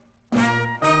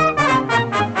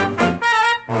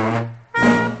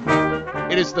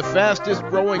the fastest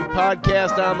growing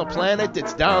podcast on the planet.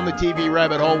 It's Down the TV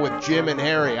Rabbit Hole with Jim and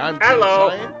Harry. I'm Jim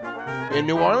Sion in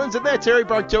New Orleans, and that's Harry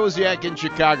Bartosiak in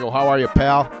Chicago. How are you,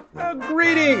 pal?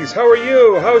 Greetings. How are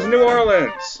you? How's New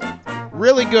Orleans?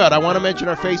 Really good. I want to mention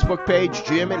our Facebook page,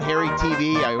 Jim and Harry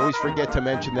TV. I always forget to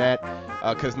mention that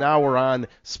because now we're on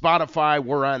Spotify,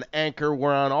 we're on Anchor,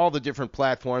 we're on all the different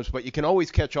platforms, but you can always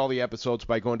catch all the episodes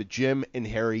by going to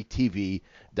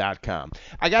jimandharrytv.com.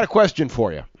 I got a question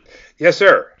for you. Yes,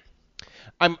 sir.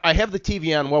 I have the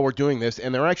TV on while we're doing this,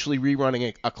 and they're actually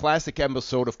rerunning a classic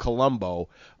episode of Columbo.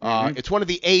 It's one of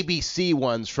the ABC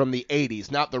ones from the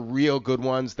 80s, not the real good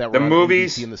ones that were on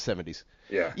movies ABC in the 70s.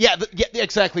 Yeah. Yeah,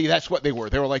 exactly. That's what they were.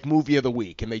 They were like movie of the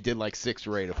week, and they did like 6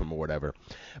 or 8 of them or whatever.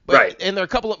 But, right. And there are a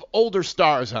couple of older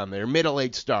stars on there,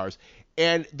 middle-aged stars.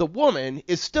 And the woman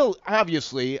is still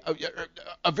obviously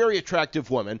a very attractive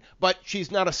woman, but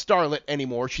she's not a starlet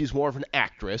anymore. She's more of an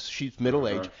actress. She's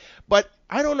middle-aged. But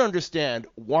I don't understand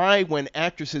why when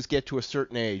actresses get to a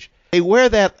certain age, they wear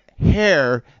that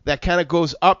hair that kind of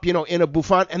goes up, in a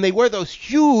bouffant, and they wear those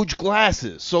huge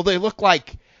glasses so they look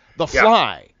like the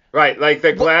Fly. Right, like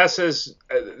the glasses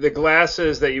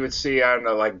that you would see on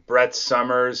like Brett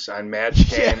Summers on Match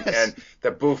Game, and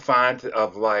the bouffant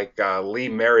of like Lee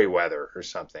Merriweather or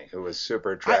something, who was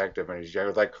super attractive when he was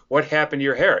younger. Like, what happened to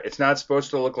your hair? It's not supposed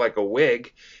to look like a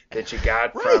wig that you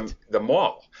got from the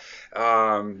mall.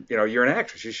 You're an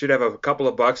actress. You should have a couple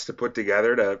of bucks to put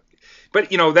together to. But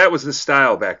that was the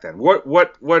style back then. What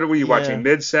were you watching?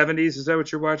 Mid 70s? Is that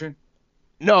what you're watching?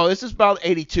 No, this is about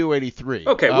 82, 83.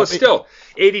 Okay, well, still,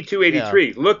 82, 83.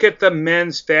 Yeah. Look at the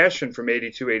men's fashion from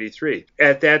 82, 83.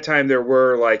 At that time, there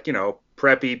were,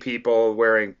 preppy people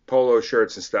wearing polo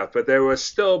shirts and stuff, but there was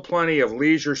still plenty of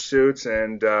leisure suits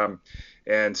and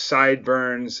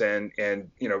sideburns and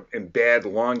bad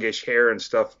longish hair and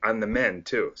stuff on the men,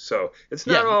 too. So it's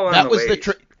not all on the ladies.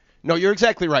 No, you're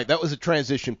exactly right. That was a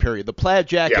transition period. The plaid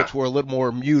jackets were a little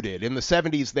more muted. In the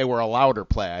 70s, they were a louder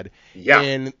plaid. Yeah.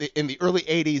 In the early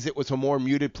 80s, it was a more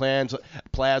muted plaids, a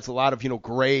lot of,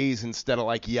 grays instead of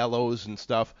like yellows and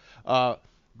stuff.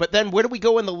 But then where do we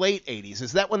go in the late 80s?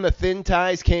 Is that when the thin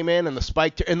ties came in and the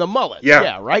spiked and the mullets?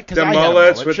 Yeah, right? The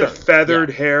mullets with the feathered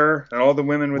hair and all the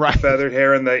women with the feathered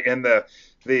hair and the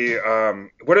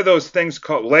what are those things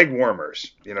called? Leg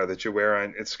warmers, that you wear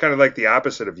on. It's kind of like the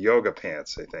opposite of yoga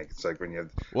pants, I think. It's like when you have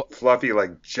fluffy,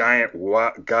 like giant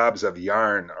gobs of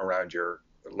yarn around your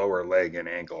lower leg and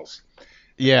ankles.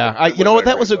 Yeah,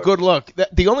 that was a good look.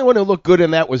 The only one who looked good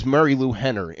in that was Mary Lou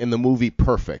Henner in the movie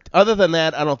Perfect. Other than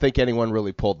that, I don't think anyone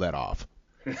really pulled that off.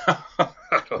 No,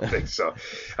 I don't think so.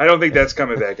 I don't think that's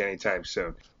coming back anytime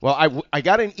soon. Well, I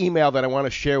got an email that I want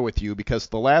to share with you because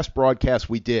the last broadcast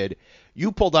we did,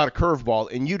 you pulled out a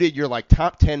curveball and you did your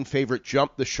top 10 favorite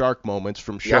jump the shark moments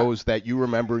from shows that you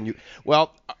remember.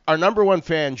 Well, our number one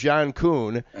fan, John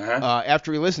Kuhn,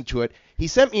 after he listened to it, he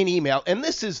sent me an email, and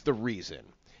this is the reason.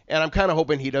 And I'm kind of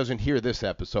hoping he doesn't hear this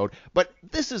episode, but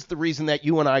this is the reason that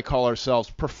you and I call ourselves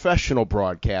professional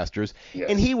broadcasters,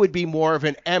 and he would be more of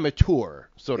an amateur,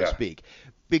 so to speak,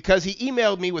 because he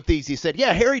emailed me with these. He said,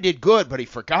 Harry did good, but he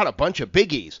forgot a bunch of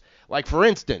biggies. Like, for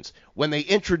instance, when they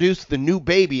introduced the new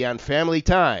baby on Family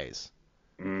Ties.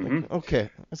 Mm-hmm. Okay,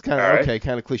 that's kind of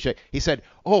kind of cliche. He said,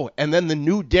 and then the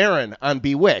new Darren on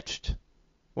Bewitched.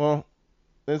 Well,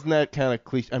 isn't that kind of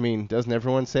cliche? I mean, doesn't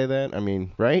everyone say that? I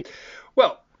mean, right?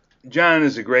 Well, John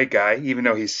is a great guy, even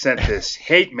though he sent this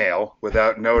hate mail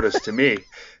without notice to me.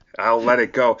 I'll let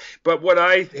it go. But what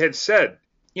I had said,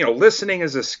 listening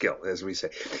is a skill, as we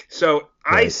say. So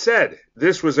I said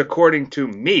this was according to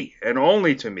me and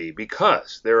only to me,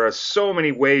 because there are so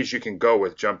many ways you can go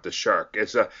with Jump the Shark.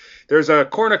 There's a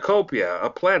cornucopia,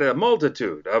 a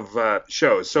multitude of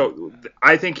shows. So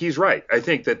I think he's right. I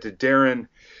think that the Darren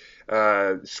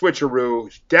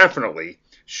switcheroo definitely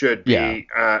should be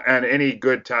on any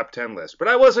good top 10 list. But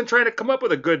I wasn't trying to come up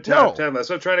with a good top 10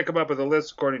 list. I was trying to come up with a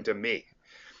list according to me.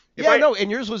 And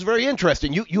yours was very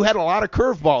interesting. You had a lot of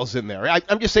curveballs in there.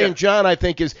 I'm just saying, John, I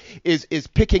think is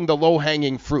picking the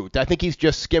low-hanging fruit. I think he's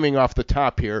just skimming off the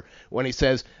top here when he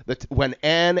says that when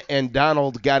Anne and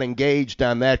Donald got engaged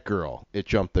on that girl, it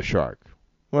jumped the shark.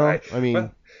 Well, I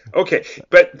mean... Okay,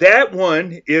 but that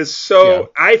one is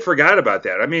I forgot about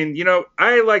that. I mean,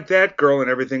 I like that girl and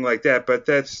everything like that, but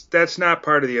that's not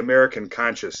part of the American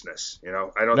consciousness. I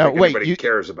don't think anybody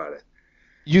cares about it.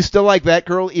 You still like that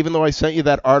girl, even though I sent you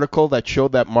that article that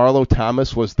showed that Marlo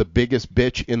Thomas was the biggest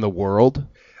bitch in the world?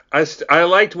 I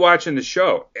liked watching the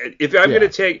show. If I'm going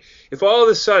to if all of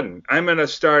a sudden I'm going to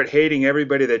start hating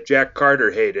everybody that Jack Carter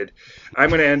hated, I'm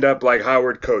going to end up like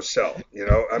Howard Cosell.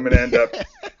 I'm going to end up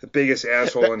the biggest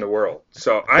asshole in the world.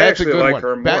 So I actually like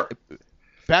her more.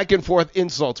 back and forth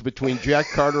insults between Jack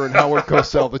Carter and Howard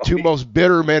Cosell, the two most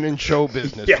bitter men in show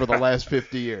business for the last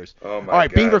 50 years. Oh my All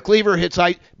right, God. Beaver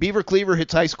Cleaver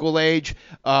hits high school age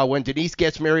when Denise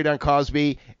gets married on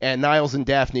Cosby, and Niles and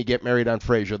Daphne get married on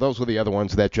Frasier. Those were the other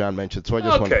ones that John mentioned, so I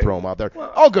just wanted to throw them out there.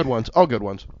 Well, all good ones. All good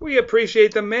ones. We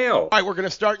appreciate the mail. All right, we're going to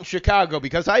start in Chicago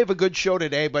because I have a good show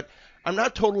today, but I'm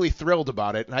not totally thrilled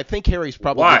about it, and I think Harry's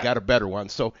probably got a better one.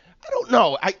 So I don't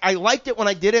know. I liked it when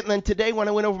I did it, and then today when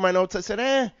I went over my notes, I said,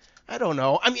 I don't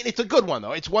know. I mean, it's a good one,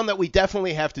 though. It's one that we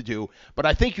definitely have to do, but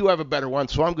I think you have a better one,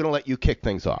 so I'm going to let you kick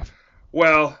things off.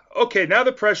 Well, okay, now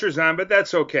the pressure's on, but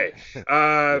that's okay.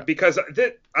 Because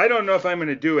I don't know if I'm going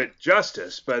to do it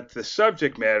justice, but the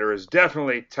subject matter is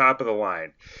definitely top of the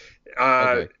line.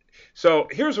 Okay. So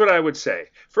here's what I would say.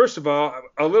 First of all,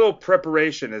 a little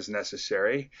preparation is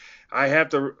necessary. I have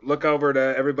to look over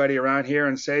to everybody around here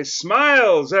and say,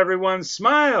 smiles, everyone,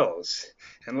 smiles.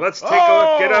 And let's take a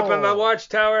look, get up on the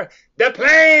watchtower. The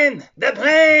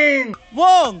plane!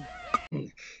 Wrong!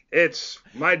 It's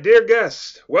my dear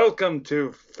guest. Welcome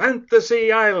to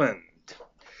Fantasy Island.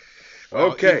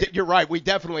 Okay. You're right. We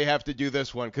definitely have to do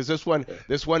this one because this one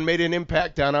made an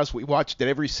impact on us. We watched it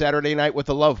every Saturday night with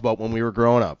the Love Boat when we were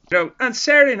growing up. You know, on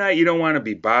Saturday night, you don't want to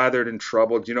be bothered and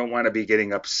troubled. You don't want to be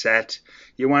getting upset.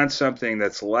 You want something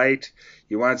that's light.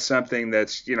 You want something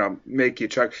that's, make you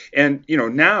chuckle. And,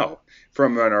 now,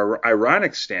 from an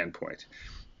ironic standpoint,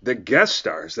 the guest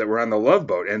stars that were on the Love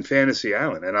Boat and Fantasy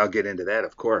Island, and I'll get into that,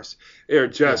 of course,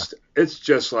 it's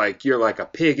just like you're like a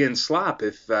pig in slop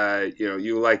if,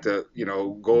 you like to,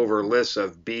 go over lists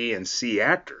of B and C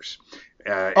actors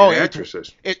and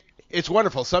actresses. It's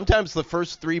wonderful. Sometimes the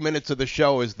first 3 minutes of the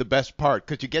show is the best part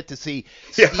because you get to see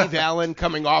Steve Allen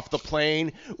coming off the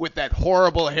plane with that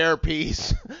horrible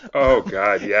hairpiece. Oh,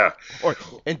 God, yeah.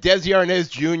 And Desi Arnaz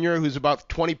Jr., who's about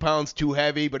 20 pounds too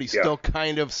heavy, but he's still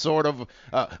kind of sort of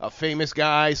a famous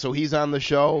guy, so he's on the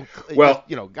show. Well,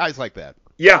 guys like that.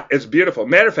 Yeah, it's beautiful.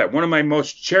 Matter of fact, one of my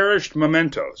most cherished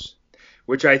mementos,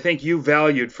 which I think you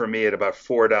valued for me at about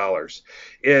 $4,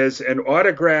 is an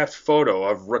autographed photo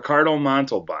of Ricardo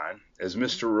Montalban as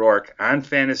Mr. Rourke on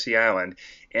Fantasy Island.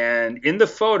 And in the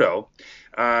photo,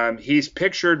 he's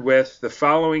pictured with the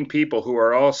following people who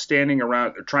are all standing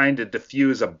around trying to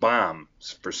defuse a bomb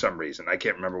for some reason. I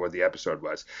can't remember what the episode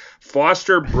was.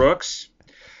 Foster Brooks,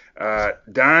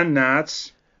 Don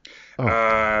Knotts,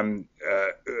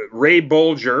 Ray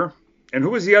Bolger, and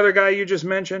who was the other guy you just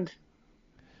mentioned?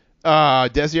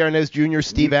 Desi Arnaz Jr.,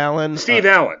 Steve Allen. Steve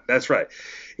Allen, that's right.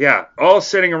 Yeah, all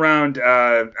sitting around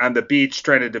on the beach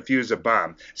trying to defuse a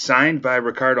bomb, signed by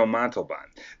Ricardo Montalban.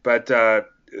 But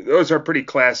those are pretty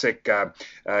classic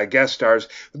guest stars.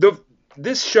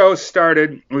 This show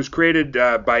was created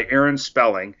by Aaron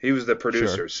Spelling. He was the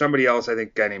producer. Sure. Somebody else, I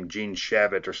think a guy named Gene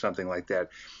Shavit or something like that,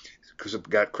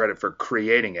 got credit for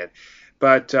creating it.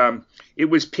 But it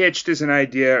was pitched as an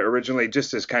idea originally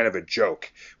just as kind of a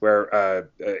joke, where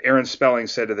Aaron Spelling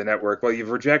said to the network, well,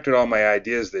 you've rejected all my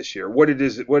ideas this year. What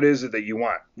is it that you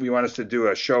want? You want us to do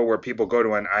a show where people go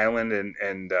to an island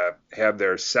and have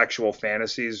their sexual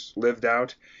fantasies lived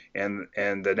out? And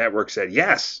the network said,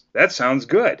 yes, that sounds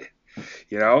good.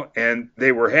 And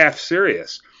they were half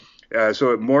serious.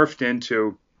 So it morphed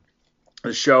into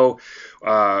the show,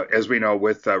 as we know,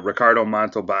 with Ricardo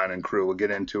Montalban and crew, we'll get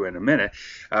into in a minute,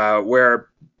 where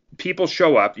people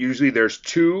show up. Usually there's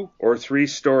 2 or 3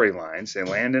 storylines. They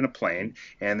land in a plane,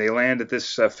 and they land at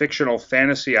this fictional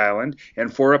fantasy island,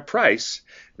 and for a price,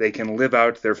 they can live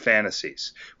out their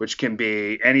fantasies, which can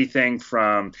be anything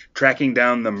from tracking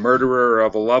down the murderer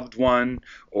of a loved one,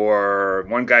 or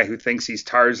one guy who thinks he's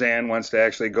Tarzan wants to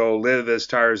actually go live as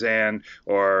Tarzan,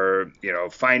 or,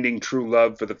 finding true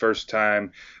love for the first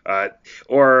time,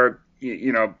 or,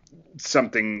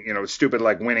 something, stupid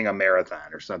like winning a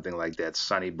marathon or something like that.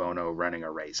 Sonny Bono running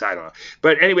a race. I don't know.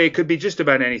 But anyway, it could be just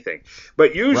about anything.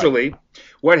 But usually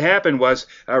what happened was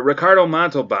Ricardo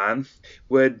Montalban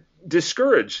would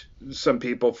discourage some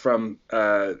people from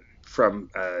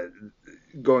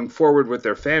going forward with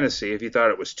their fantasy if he thought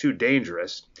it was too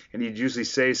dangerous. And he'd usually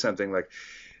say something like,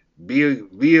 be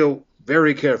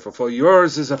very careful, for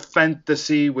yours is a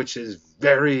fantasy which is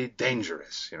very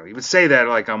dangerous. He would say that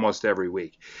like almost every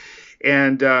week.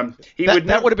 And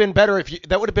that would have been better if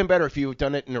you had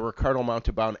done it in a Ricardo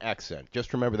Montalban accent.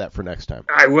 Just remember that for next time.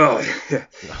 I will.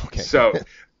 Okay. So,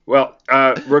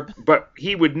 but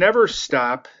he would never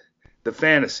stop the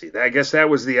fantasy. I guess that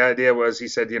was the idea. Was he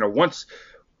said, once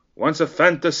a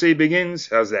fantasy begins,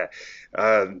 how's that?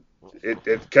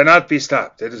 It cannot be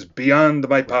stopped. It is beyond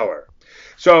my power.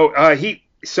 So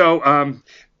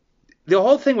the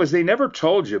whole thing was they never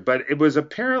told you, but it was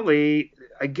apparently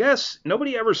I guess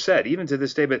nobody ever said, even to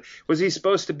this day, but was he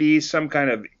supposed to be some kind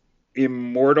of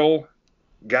immortal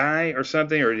guy or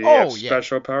something, or did he have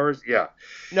special powers? Yeah.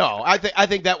 No, I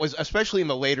think that was, especially in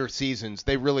the later seasons,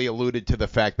 they really alluded to the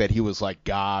fact that he was like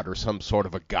God or some sort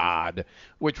of a god,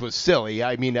 which was silly.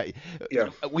 I mean,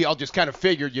 we all just kind of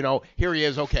figured, here he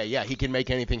is. Okay, yeah, he can make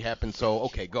anything happen. So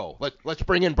okay, go. Let's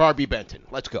bring in Barbi Benton.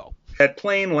 Let's go. That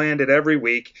plane landed every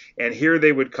week, and here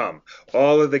they would come,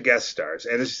 all of the guest stars.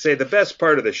 And as you say, the best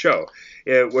part of the show,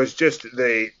 it was just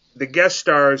the guest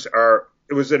stars are.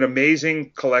 It was an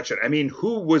amazing collection. I mean,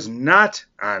 who was not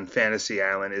on Fantasy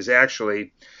Island is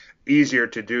actually easier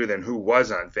to do than who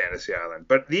was on Fantasy Island.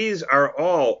 But these are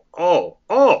all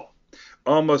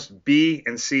almost B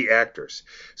and C actors.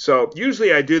 So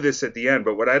usually I do this at the end,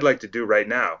 but what I'd like to do right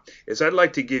now is I'd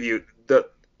like to give you the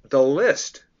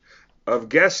list of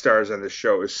guest stars on the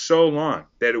show is so long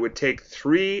that it would take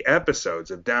 3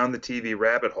 episodes of Down the TV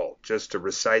Rabbit Hole just to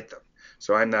recite them.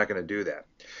 So I'm not going to do that.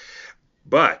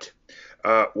 But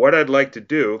what I'd like to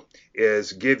do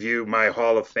is give you my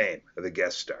Hall of Fame of the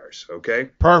guest stars, okay?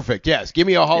 Perfect, yes. Give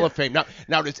me a Hall of Fame. Now,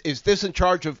 is this in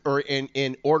charge of, or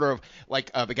in order of,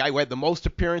 like, the guy who had the most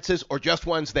appearances, or just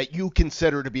ones that you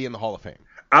consider to be in the Hall of Fame?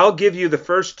 I'll give you the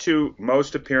first 2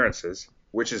 most appearances,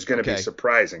 which is going to be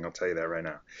surprising, I'll tell you that right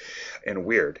now, and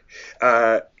weird.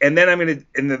 And then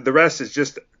the rest is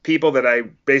just people that I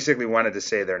basically wanted to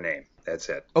say their name. That's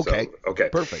it. Okay. So, okay.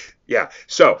 Perfect. Yeah.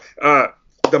 So,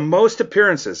 the most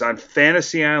appearances on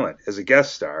Fantasy Island as a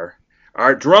guest star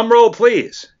are, drumroll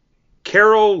please,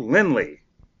 Carol Lynley.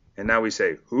 And now we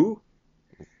say, who?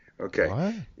 Okay.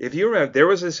 What? If you remember, there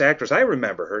was this actress, I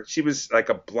remember her. She was like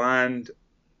a blonde,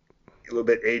 a little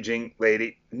bit aging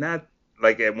lady. Not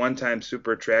like at one time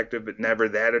super attractive, but never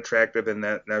that attractive. And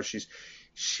now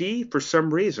she, for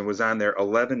some reason, was on there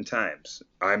 11 times.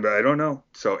 I don't know.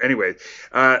 So anyway,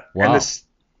 wow. And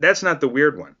that's not the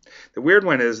weird one. The weird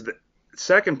one is that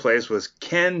second place was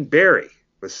Ken Berry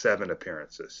with 7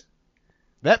 appearances.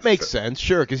 That makes sense,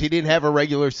 sure, because he didn't have a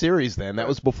regular series then. That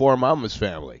was before Mama's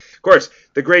Family. Of course,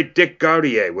 the great Dick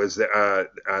Gaudier was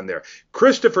on there.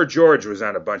 Christopher George was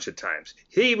on a bunch of times.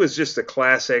 He was just a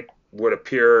classic, would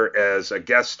appear as a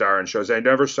guest star in shows. I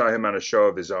never saw him on a show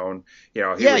of his own.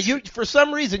 You for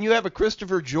some reason you have a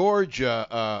Christopher George.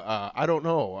 I don't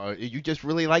know. You just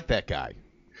really like that guy.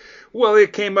 Well,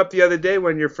 it came up the other day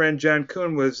when your friend John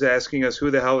Kuhn was asking us who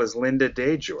the hell is Linda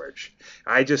Day George.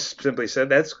 I just simply said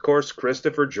that's, of course,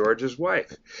 Christopher George's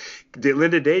wife.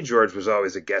 Linda Day George was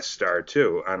always a guest star,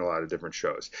 too, on a lot of different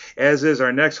shows, as is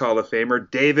our next Hall of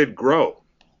Famer, David Groh.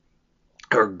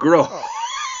 Or Groh. Oh.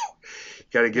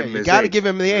 Got to give him his got to give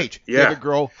him the H. Yeah. David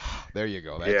Groh. There you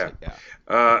go. That's it.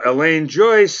 Yeah. Elaine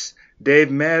Joyce,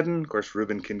 Dave Madden, of course,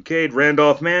 Reuben Kincaid,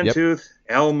 Randolph Mantooth,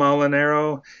 Al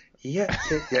Molinaro. Yeah.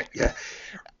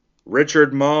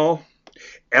 Richard Mall,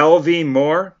 L.V.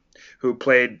 Moore, who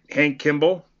played Hank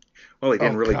Kimball. Well, he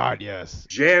didn't really. God, yes.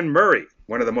 Jan Murray,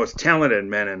 one of the most talented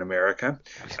men in America.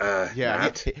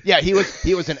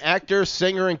 He was an actor,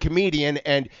 singer, and comedian,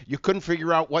 and you couldn't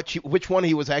figure out which one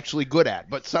he was actually good at.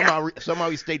 But somehow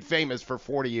he stayed famous for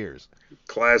 40 years.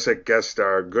 Classic guest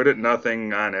star, good at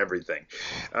nothing, on everything.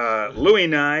 Louis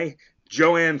Nye,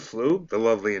 Joanne Flew, the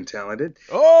lovely and talented.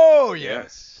 Oh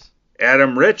yes.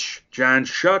 Adam Rich, John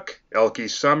Shuck, Elkie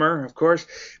Summer, of course,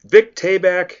 Vic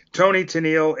Tayback, Tony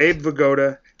Tennille, Abe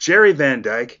Vigoda, Jerry Van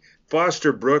Dyke,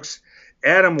 Foster Brooks,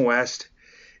 Adam West,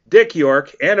 Dick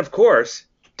York, and, of course,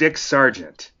 Dick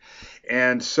Sargent.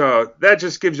 And so that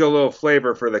just gives you a little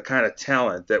flavor for the kind of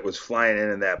talent that was flying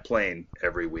in that plane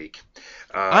every week.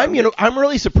 I'm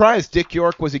really surprised Dick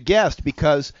York was a guest,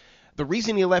 because the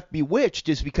reason he left Bewitched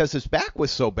is because his back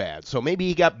was so bad. So maybe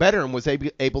he got better and was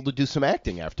able to do some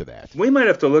acting after that. We might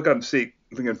have to look up and see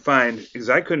if we can find, because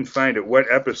I couldn't find it, what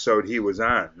episode he was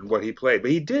on and what he played.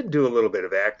 But he did do a little bit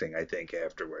of acting, I think,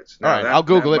 afterwards. All right, I'll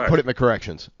Google it, put it in the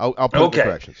corrections. I'll put it in the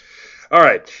corrections. All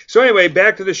right. So anyway,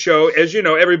 back to the show. As you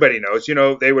know, everybody knows,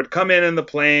 they would come in the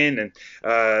plane and,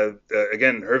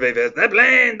 again, Hervé Vest,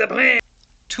 the plane.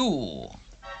 Tool.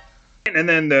 And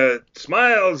then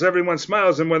everyone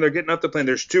smiles, and when they're getting off the plane,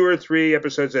 there's 2 or 3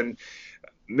 episodes, and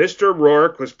Mr.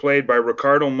 Rourke was played by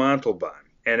Ricardo Montalban.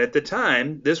 And at the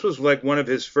time, this was like one of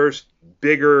his first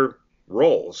bigger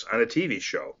roles on a TV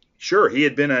show. Sure, he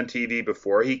had been on TV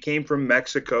before. He came from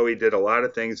Mexico. He did a lot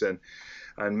of things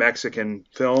on Mexican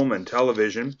film and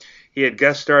television. He had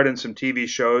guest starred in some TV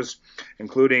shows,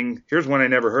 including, here's one I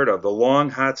never heard of, The Long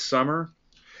Hot Summer.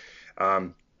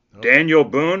 Daniel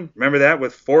Boone, remember that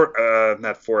with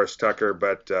not Forrest Tucker,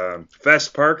 but Fess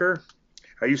Parker.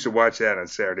 I used to watch that on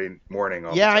Saturday morning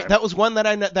all the time. That was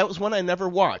one I never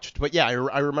watched. But yeah,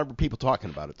 I remember people talking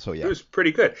about it. So yeah, it was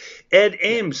pretty good. Ed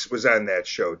Ames was on that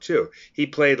show too. He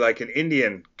played like an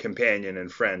Indian companion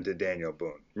and friend to Daniel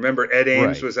Boone. Remember Ed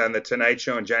Ames was on the Tonight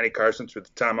Show and Johnny Carson threw the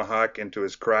tomahawk into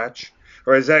his crotch?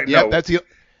 Or is that no? That's the.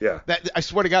 Yeah. I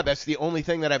swear to God, that's the only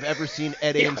thing that I've ever seen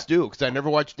Ed Ames do, because I never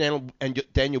watched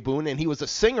Daniel Boone, and he was a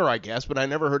singer, I guess, but I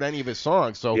never heard any of his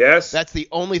songs. So that's the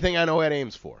only thing I know Ed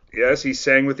Ames for. Yes, he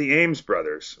sang with the Ames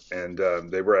brothers, and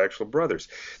they were actual brothers.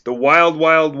 The Wild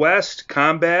Wild West,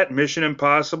 Combat, Mission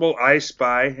Impossible, I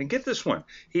Spy, and get this one.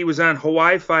 He was on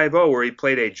Hawaii Five-0, where he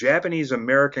played a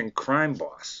Japanese-American crime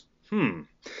boss.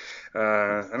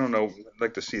 I don't know. I'd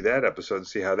like to see that episode and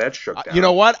see how that shook down. You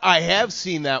know what? I have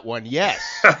seen that one, yes.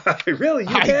 Really?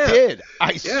 I did.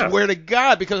 I swear to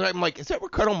God, because I'm like, is that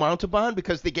Ricardo Montalban?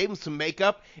 Because they gave him some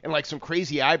makeup and like some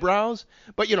crazy eyebrows.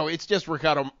 But, it's just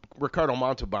Ricardo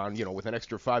Montalban, with an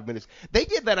extra 5 minutes. They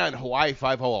did that on Hawaii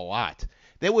Five-0 a lot.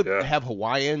 They would have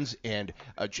Hawaiians and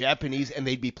Japanese, and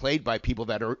they'd be played by people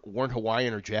that weren't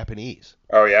Hawaiian or Japanese.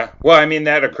 Oh, yeah? Well, I mean,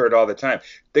 that occurred all the time.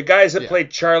 The guys that played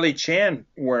Charlie Chan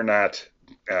were not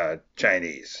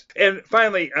Chinese. And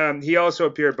finally, he also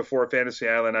appeared before Fantasy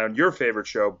Island on your favorite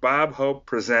show, Bob Hope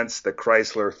Presents the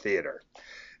Chrysler Theater.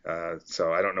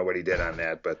 So I don't know what he did on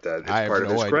that, but it's part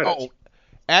of his credits. Oh,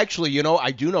 actually,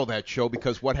 I do know that show,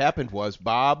 because what happened was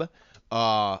Bob...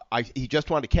 he just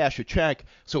wanted to cash a check,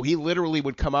 so he literally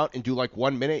would come out and do like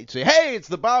 1 minute. He'd say, "Hey, it's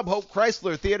the Bob Hope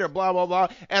Chrysler Theater, blah blah blah,"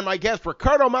 and my guest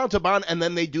Ricardo Montalban, and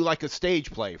then they do like a stage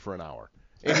play for an hour,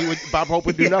 and Bob Hope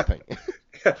would do nothing.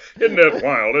 Isn't that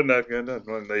wild? Isn't that good,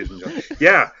 ladies and gentlemen?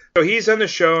 Yeah. So he's on the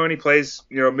show and he plays,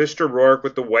 Mr. Rourke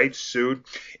with the white suit.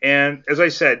 And as I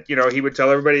said, he would tell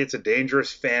everybody it's a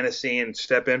dangerous fantasy and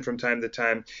step in from time to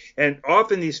time. And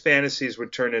often these fantasies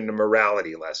would turn into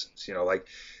morality lessons.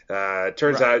 It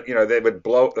turns out,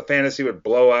 the fantasy would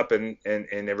blow up and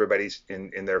everybody's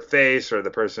in their face, or the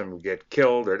person would get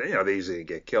killed, or, they usually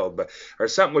get killed, or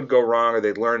something would go wrong, or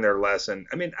they'd learn their lesson.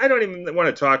 I mean, I don't even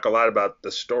want to talk a lot about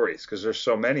the stories because there's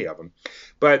so many of them.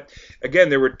 But again,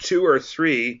 there were 2 or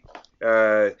 3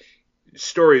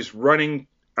 stories running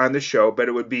on the show, but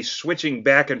it would be switching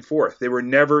back and forth. They were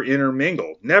never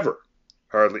intermingled. Never.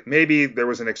 Hardly. Maybe there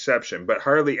was an exception, but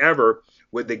hardly ever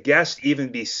would the guest even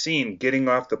be seen getting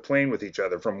off the plane with each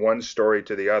other from one story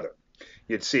to the other.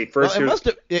 You'd see first. Well,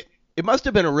 it must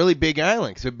have been a really big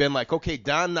island, because it'd been like, okay,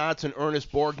 Don Knotts and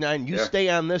Ernest Borgnine, you stay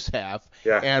on this half,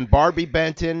 and Barbie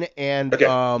Benton and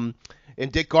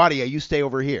Dick Gaudier, you stay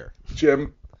over here.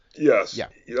 Jim. Yes. Yeah.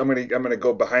 I'm gonna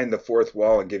go behind the fourth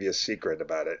wall and give you a secret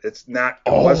about it. It's not.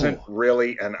 It wasn't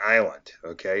really an island.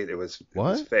 Okay. It was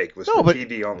fake. It was for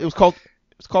TV only.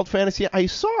 It's called Fantasy. I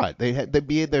saw it. They'd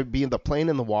be in the plane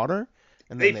in the water.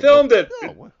 And they filmed it.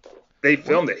 They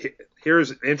filmed it.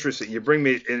 Here's interesting. You bring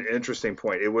me an interesting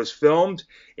point. It was filmed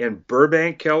in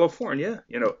Burbank, California.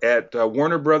 At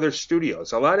Warner Brothers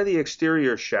Studios. A lot of the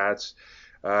exterior shots,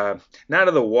 not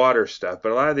of the water stuff,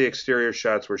 but a lot of the exterior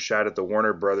shots were shot at the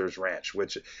Warner Brothers Ranch,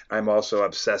 which I'm also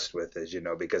obsessed with, as you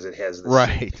know, because it has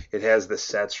the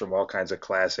sets from all kinds of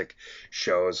classic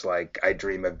shows like I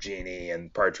Dream of Jeannie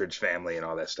and Partridge Family and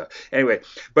all that stuff. Anyway,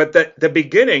 but the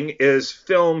beginning is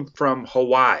filmed from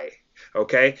Hawaii,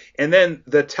 okay? And then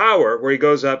the tower where he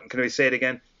goes up, can we say it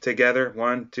again? Together,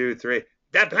 1, 2, 3.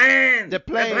 The plane! The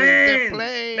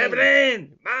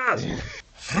plane! Mars!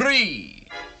 Free!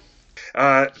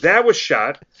 That was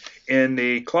shot in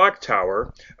the clock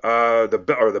tower,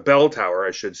 the bell tower,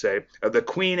 I should say, of the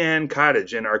Queen Anne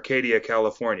Cottage in Arcadia,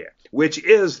 California, which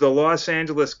is the Los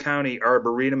Angeles County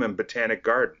Arboretum and Botanic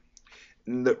Garden.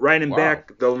 Right in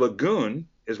back, the lagoon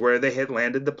is where they had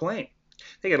landed the plane.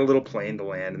 They got a little plane to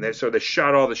land, and so they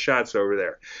shot all the shots over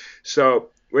there. So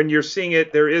when you're seeing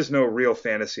it, there is no real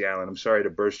Fantasy Island. I'm sorry to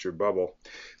burst your bubble.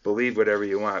 Believe whatever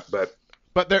you want, But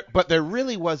there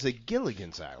really was a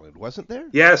Gilligan's Island, wasn't there?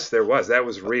 Yes, there was. That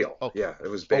was real. Okay. Yeah, it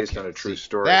was based on a true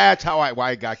story. That's why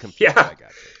I got confused.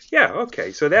 Yeah.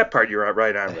 Okay. So that part you're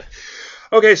right on with.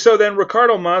 Okay. So then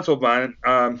Ricardo Montalban,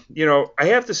 I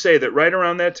have to say that right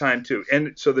around that time too,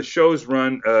 and so the shows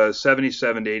run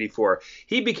 77 to 84.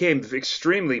 He became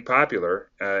extremely popular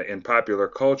in popular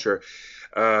culture,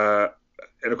 and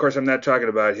of course I'm not talking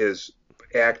about his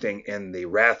acting in the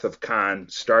Wrath of Khan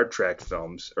Star Trek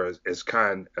films, or as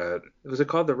Khan, was it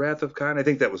called The Wrath of Khan? I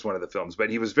think that was one of the films, but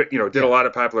he was, did a lot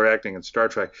of popular acting in Star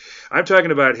Trek. I'm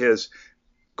talking about his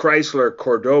Chrysler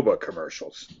Cordoba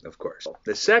commercials, of course.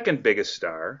 The second biggest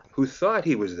star, who thought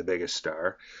he was the biggest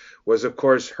star, was, of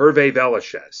course, Hervé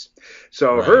Villechaize.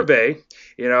 So Right. Hervé,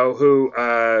 who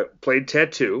played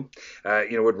Tattoo,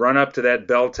 would run up to that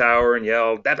bell tower and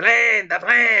yell, "Da plane, da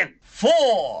plane!"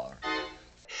 4.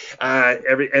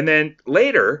 And then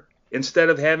later, instead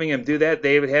of having him do that,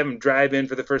 they would have him drive in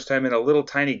for the first time in a little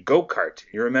tiny go-kart.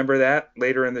 You remember that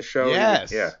later in the show?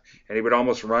 Yes. Yeah. And he would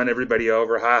almost run everybody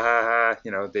over. Ha, ha,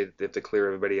 ha. They'd have to clear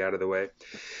everybody out of the way.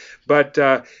 But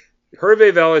Hervé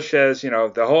Villechaize,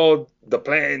 the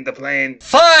plane.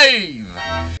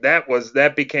 5.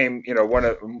 That became,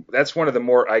 that's one of the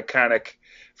more iconic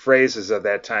phrases of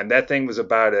that time. That thing was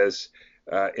about as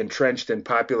entrenched in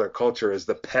popular culture as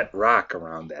the pet rock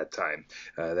around that time.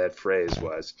 That phrase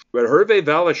was. But Hervé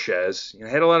Villechaize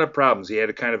had a lot of problems. He had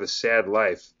a kind of a sad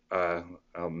life.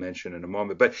 I'll mention in a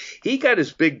moment. But he got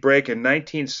his big break in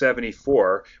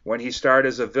 1974 when he starred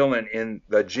as a villain in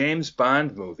the James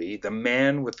Bond movie, The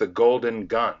Man with the Golden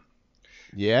Gun.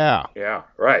 Yeah. Yeah,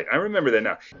 right. I remember that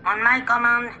now. On my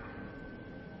command,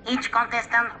 each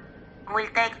contestant will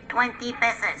take 20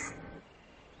 pesos.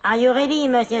 Are you ready,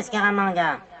 Monsieur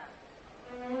Scaramanga?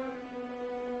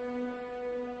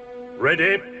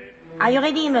 Ready? Are you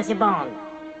ready, Monsieur Bond?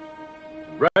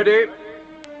 Ready?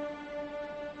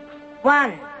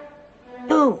 1,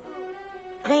 2,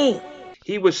 3.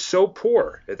 He was so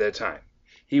poor at that time.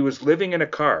 He was living in a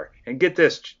car. And get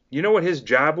this, you know what his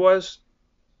job was?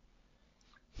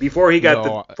 Before he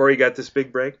got this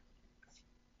big break?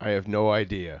 I have no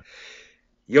idea.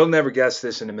 You'll never guess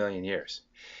this in a million years.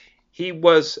 He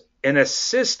was an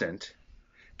assistant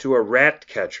to a rat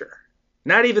catcher.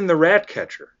 Not even the rat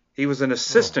catcher. He was an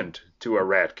assistant to a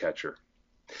rat catcher.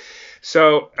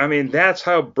 So, that's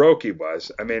how broke he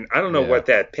was. I don't know what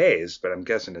that pays, but I'm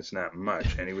guessing it's not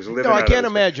much. And he was living. No, I can't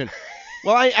imagine.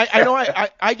 Well, I know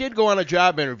I did go on a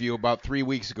job interview about 3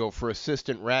 weeks ago for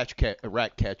assistant rat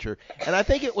catcher, and I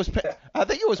think it was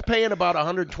paying about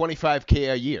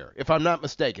 $125K a year, if I'm not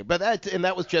mistaken. But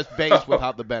that was just based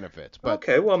without the benefits. But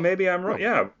okay, well maybe I'm wrong.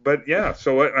 Yeah, but yeah.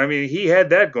 So he had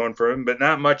that going for him, but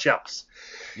not much else.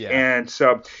 Yeah.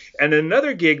 And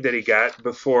another gig that he got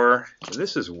before,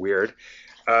 this is weird,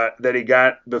 that he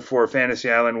got before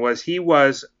Fantasy Island was he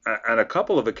was, on a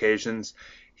couple of occasions,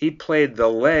 he played the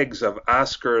legs of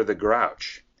Oscar the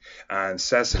Grouch on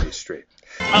Sesame Street.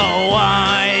 Oh,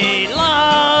 I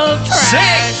love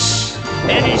trash. 6.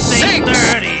 Anything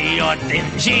 6. dirty or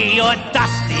dingy or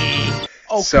dusty.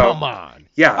 Oh, So, come on.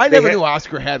 Yeah. I never knew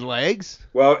Oscar had legs.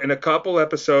 Well, in a couple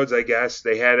episodes, I guess,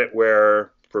 they had it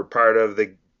where, for part of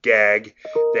the gag,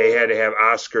 they had to have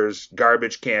Oscar's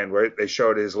garbage can where they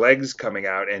showed his legs coming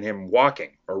out and him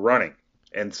walking or running.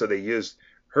 And so they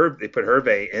put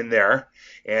Hervé in there,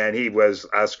 and he was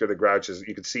Oscar the Grouch's.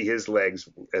 You could see his legs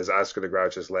as Oscar the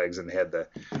Grouch's legs, and had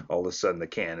all of a sudden the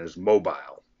can is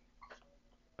mobile.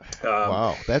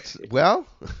 Wow,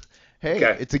 hey,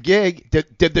 Okay. It's a gig.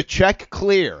 Did the check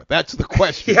clear? That's the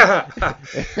question. Yeah.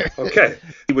 Okay.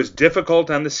 He was difficult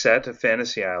on the set of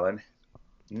Fantasy Island,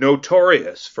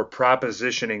 notorious for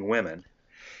propositioning women.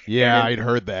 Yeah, I'd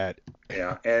heard that.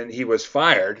 Yeah, and he was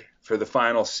fired for the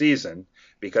final season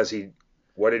because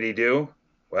what did he do?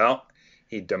 Well,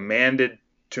 he demanded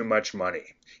too much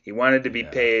money. He wanted to be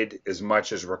paid as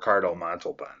much as Ricardo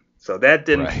Montalban. So that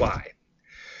didn't fly.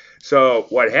 So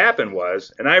what happened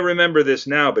was, and I remember this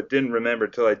now, but didn't remember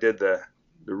till I did the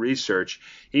research,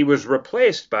 he was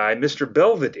replaced by Mr.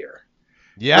 Belvedere.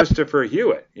 Yep. Christopher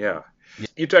Hewitt, yeah.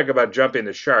 You talk about jumping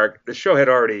the shark. The show had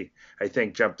already, I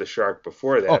think, jumped the shark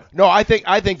before that. Oh, no, I think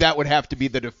that would have to be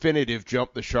the definitive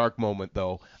jump the shark moment,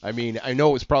 though. I mean, I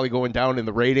know it's probably going down in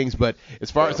the ratings, but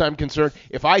as far as I'm concerned,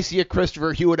 if I see a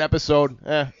Christopher Hewitt episode,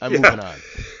 I'm moving on.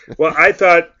 Well, I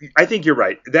think you're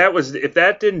right. If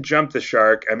that didn't jump the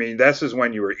shark, this is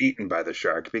when you were eaten by the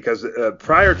shark, because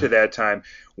prior to that time,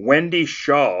 Wendy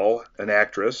Schaal, an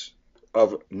actress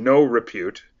of no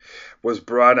repute, was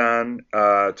brought on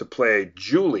to play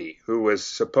Julie, who was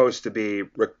supposed to be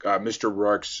Mr.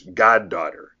 Rourke's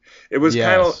goddaughter. It was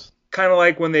kind of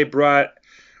like when they brought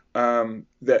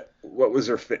what was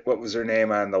her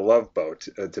name on The Love Boat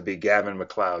to be Gavin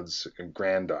MacLeod's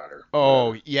granddaughter.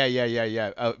 Oh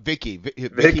yeah. Vicky.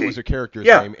 Vicky was her character's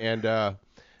name, and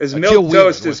as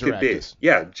milquetoast as could be. actress.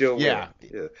 Yeah, Jill. Yeah.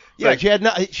 Like, she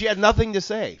had nothing to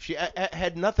say. She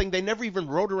had nothing. They never even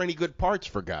wrote her any good parts,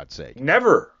 for God's sake.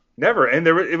 Never, and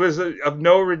it was of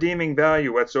no redeeming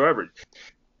value whatsoever.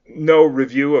 No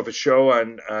review of a show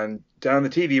on Down the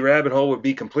TV Rabbit Hole would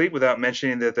be complete without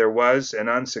mentioning that there was an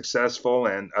unsuccessful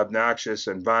and obnoxious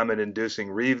and vomit-inducing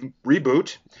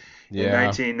reboot in Yeah.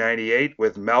 1998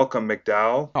 with Malcolm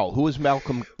McDowell. Oh, who is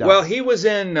Malcolm McDowell? Well, he was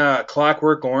in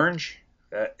Clockwork Orange,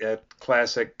 that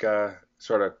classic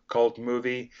sort of cult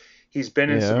movie. He's been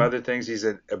in some Yeah. other things. He's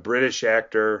a British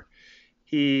actor.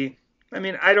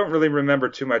 I don't really remember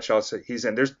too much else that he's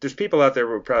in. There's people out there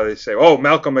who would probably say, "Oh,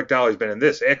 Malcolm McDowell has been in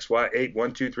this X, Y, 8,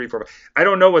 1, 2, 3, 4, 5." I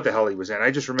don't know what the hell he was in. I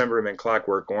just remember him in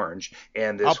Clockwork Orange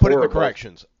and this I'll put it in horrible. the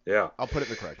corrections. Yeah. I'll put it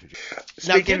in the corrections.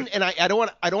 Speaking, Now, I don't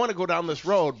want to go down this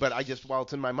road, but while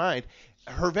it's in my mind,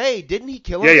 Hervé, didn't he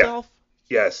kill Yeah. himself?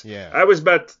 yes, Yeah. I was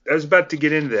about to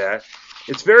get into that.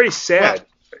 It's very sad,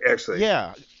 actually.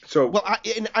 Yeah. So Well,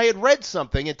 I had read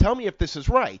something, and tell me if this is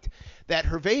right, that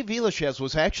Hervé Villechaize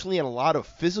was actually in a lot of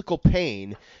physical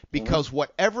pain because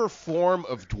whatever form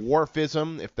of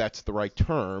dwarfism, if that's the right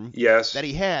term, yes, that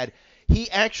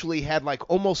he actually had like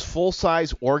almost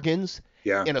full-size organs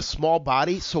yeah. in a small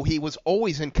body, so he was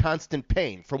always in constant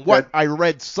pain, from what I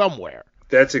read somewhere.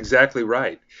 That's exactly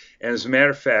right. And as a matter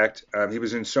of fact, he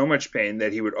was in so much pain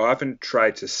that he would often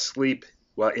try to sleep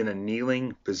while in a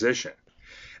kneeling position.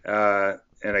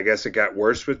 And I guess it got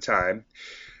worse with time.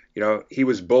 He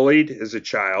was bullied as a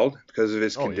child because of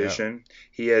his condition.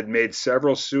 He had made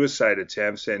several suicide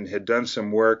attempts and had done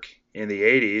some work in the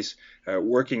 80s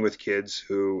working with kids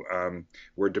who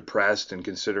were depressed and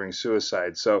considering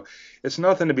suicide. So it's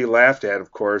nothing to be laughed at,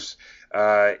 of course.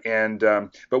 But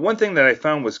one thing that I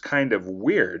found was kind of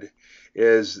weird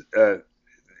is,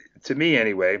 to me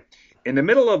anyway, in the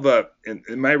middle of in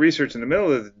my research, in the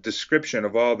middle of the description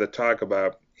of all the talk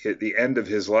about the end of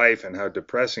his life and how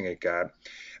depressing it got.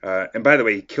 And by the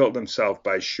way, he killed himself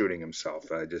by shooting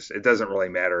himself. It doesn't really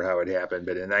matter how it happened,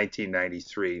 but in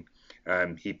 1993,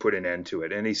 he put an end to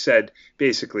it. And he said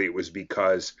basically it was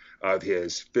because of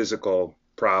his physical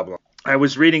problem. I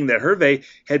was reading that Hervé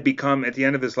had become, at the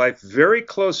end of his life, very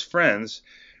close friends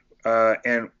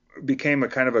and became a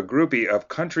kind of a groupie of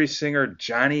country singer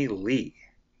Johnny Lee.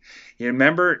 You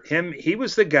remember him? He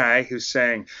was the guy who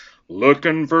sang,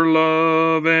 "Looking for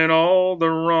love in all the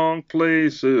wrong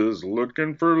places,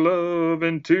 looking for love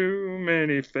in too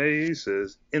many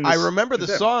faces." I remember the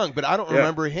song, but I don't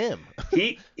remember him.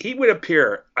 He would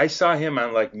appear. I saw him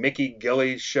on like Mickey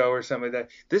Gilley's show or something like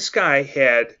that. This guy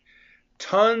had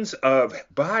tons of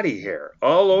body hair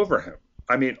all over him.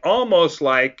 I mean, almost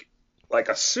like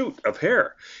a suit of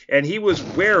hair. And he was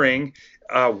wearing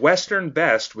a Western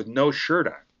vest with no shirt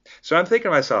on. So I'm thinking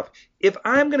to myself, if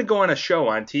I'm going to go on a show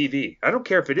on TV, I don't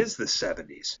care if it is the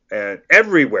 70s,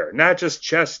 everywhere, not just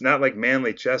chest, not like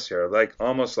manly chest hair, like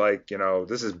almost like,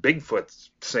 this is Bigfoot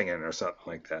singing or something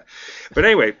like that. But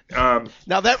anyway. Now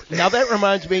that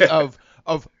reminds me of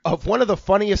one of the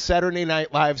funniest Saturday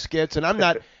Night Live skits, and I'm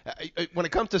not, when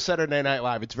it comes to Saturday Night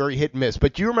Live, it's very hit and miss.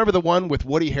 But do you remember the one with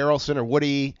Woody Harrelson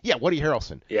Woody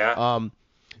Harrelson? Yeah.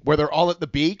 Where they're all at the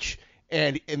beach.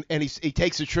 And he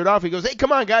takes his shirt off. He goes, "Hey,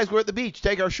 come on, guys, we're at the beach.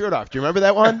 Take our shirt off." Do you remember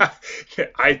that one?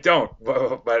 I don't,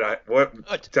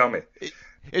 but tell me.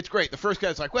 It's great. The first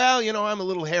guy's like, "Well, I'm a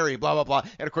little hairy, blah, blah, blah."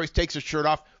 And, of course, takes his shirt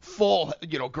off, full,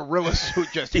 gorilla suit,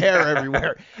 just hair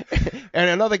everywhere. And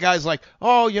another guy's like,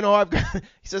 "Oh, I've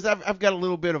got a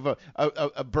little bit of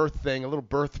a birth thing, a little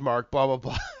birthmark, blah, blah,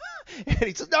 blah." And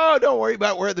he says, "No, don't worry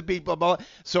about where the beat, blah, blah, blah."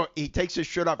 So he takes his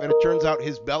shirt off, and it turns out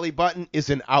his belly button is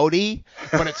an outie,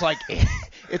 but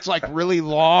it's like really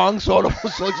long, so it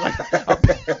almost looks like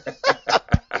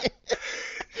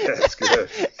That's good.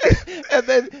 And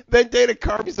then Dana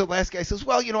Carvey's the last guy, says,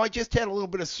 "Well, I just had a little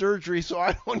bit of surgery, so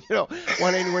I don't,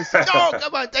 want anyone to say, 'No,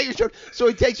 come on, take your shirt." So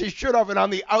he takes his shirt off, and on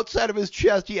the outside of his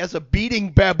chest, he has a beating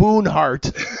baboon heart.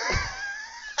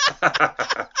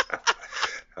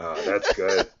 Oh, that's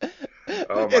good.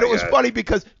 Oh, my And it was God. funny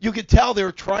because you could tell they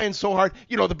were trying so hard.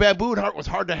 The baboon heart was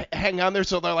hard to hang on there,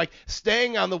 so they're like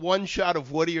staying on the one shot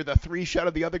of Woody or the three shot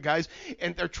of the other guys,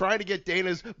 and they're trying to get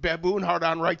Dana's baboon heart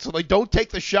on right, so they don't take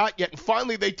the shot yet. And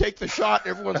finally they take the shot,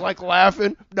 and everyone's like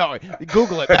laughing. No,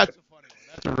 Google it. That's a funny one.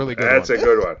 That's a really good one. That's a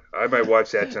good one. I might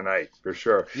watch that tonight for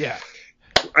sure. Yeah.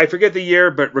 I forget the year,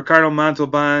 but Ricardo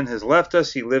Montalban has left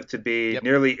us. He lived to be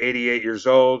nearly 88 years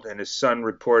old, and his son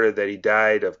reported that he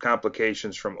died of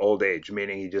complications from old age,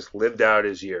 meaning he just lived out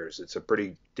his years. It's a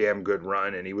pretty damn good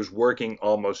run, and he was working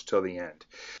almost till the end.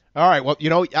 All right. Well,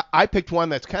 I picked one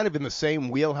that's kind of in the same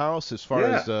wheelhouse as far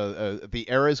as the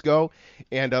eras go,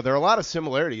 and there are a lot of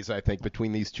similarities, I think,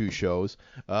 between these two shows.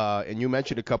 And you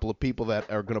mentioned a couple of people that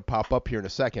are going to pop up here in a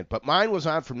second, but mine was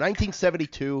on from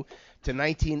 1972 to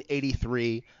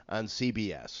 1983 on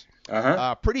CBS.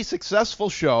 Pretty successful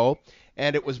show,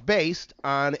 and it was based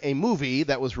on a movie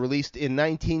that was released in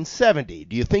 1970.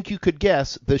 Do you think you could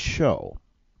guess the show?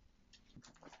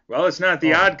 Well, it's not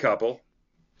The Odd Couple.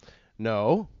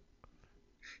 No.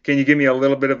 Can you give me a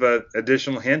little bit of an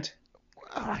additional hint?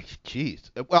 Jeez.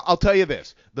 Well, I'll tell you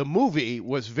this. The movie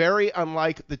was very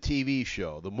unlike the TV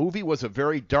show. The movie was a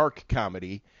very dark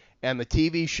comedy, and the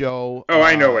TV show... Oh,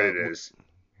 I know what it is.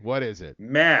 What is it?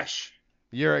 MASH.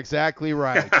 You're exactly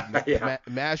right. Yeah.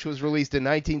 MASH was released in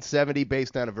 1970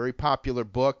 based on a very popular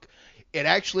book.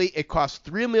 It cost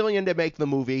 $3 million to make the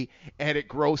movie, and it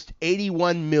grossed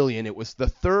 $81 million. It was the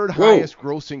third highest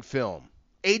grossing film.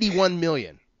 $81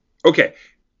 million. Okay.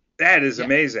 That is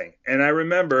amazing. And all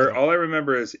I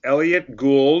remember is Elliot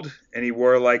Gould, and he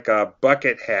wore like a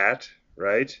bucket hat,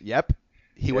 right? Yep.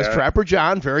 He was Trapper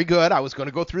John. Very good. I was going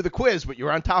to go through the quiz, but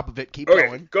you're on top of it. Keep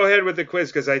going. Go ahead with the quiz,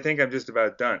 because I think I'm just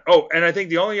about done. Oh, and I think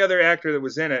the only other actor that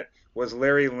was in it was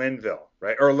Larry Linville,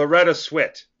 right? Or Loretta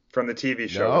Swit from the TV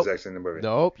show was actually in the movie.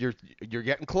 Nope. You're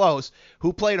getting close.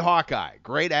 Who played Hawkeye?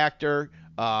 Great actor.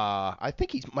 I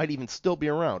think he might even still be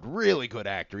around. Really good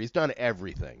actor. He's done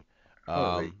everything.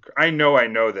 I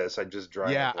know this. I just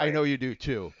drawing. Yeah, I know you do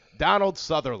too. Donald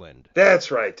Sutherland.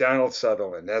 That's right, Donald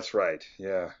Sutherland. That's right.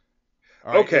 Yeah.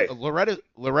 All right, okay. Loretta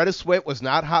Swit was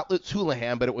not Hotlitz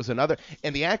Houlihan, but it was another.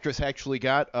 And the actress actually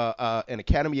got an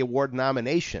Academy Award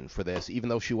nomination for this, even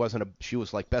though she wasn't. She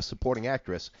was like Best Supporting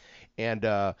Actress, and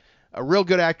a real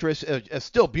good actress. A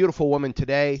still beautiful woman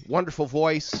today. Wonderful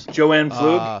voice. Joanne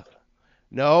Flug.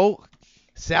 No,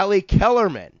 Sally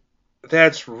Kellerman.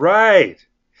 That's right.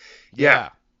 Yeah.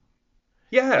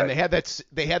 Yeah. And they had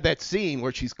that scene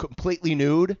where she's completely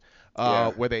nude,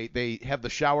 where they have the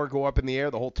shower go up in the air,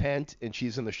 the whole tent, and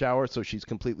she's in the shower, so she's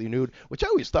completely nude, which I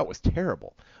always thought was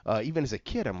terrible. Even as a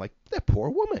kid, I'm like, that poor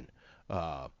woman.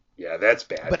 Yeah, that's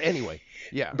bad. But anyway,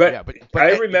 but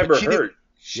I remember her.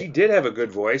 She did have a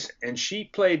good voice, and she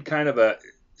played kind of a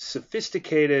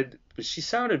sophisticated. She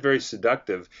sounded very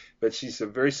seductive, but she's a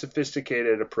very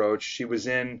sophisticated approach.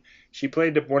 She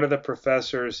played one of the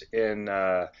professors in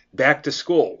Back to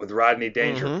School with Rodney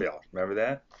Dangerfield. Remember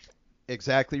that?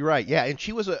 Exactly right. Yeah, and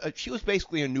she was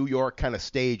basically a New York kind of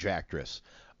stage actress.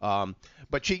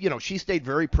 But she stayed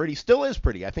very pretty. Still is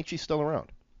pretty. I think she's still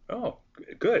around. Oh,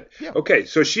 good. Yeah. Okay,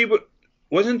 so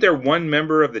wasn't there one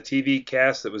member of the TV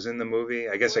cast that was in the movie?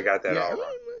 I guess I got that all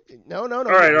wrong. No. All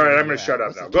right. I'm going to shut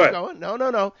up now. Go ahead.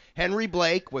 No. Henry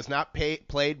Blake was not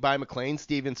played by McLean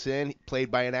Stevenson. Played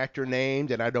by an actor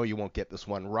named, and I know you won't get this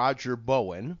one, Roger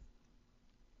Bowen.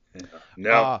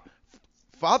 No.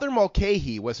 Father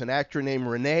Mulcahy was an actor named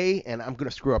Rene, and I'm going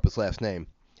to screw up his last name,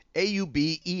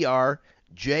 Auberjonis.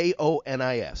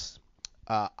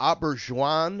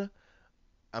 Auberjoin,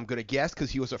 I'm going to guess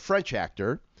because he was a French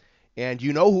actor, and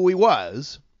you know who he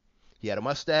was. He had a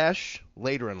mustache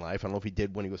later in life. I don't know if he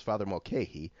did when he was Father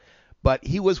Mulcahy, but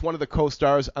he was one of the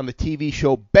co-stars on the TV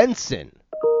show Benson.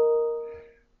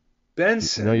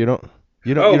 Benson? No, you don't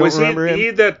remember him?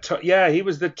 He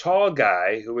was the tall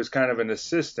guy who was kind of an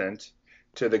assistant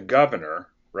to the governor,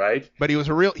 right? But he was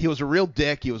a real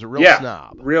dick. He was a real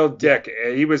snob. Real dick.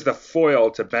 He was the foil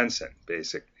to Benson,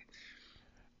 basically.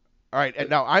 All right,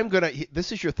 and now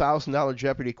this is your $1,000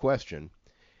 Jeopardy question.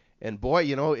 And boy,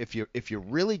 if you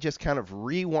really just kind of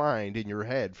rewind in your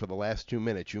head for the last 2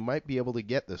 minutes, you might be able to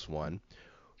get this one.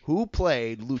 Who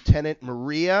played Lieutenant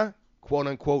Maria, quote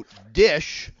unquote,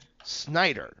 Dish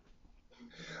Snyder?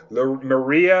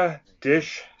 Maria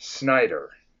Dish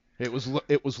Snyder. It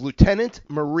was Lieutenant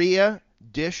Maria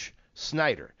Dish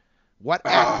Snyder. What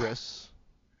actress?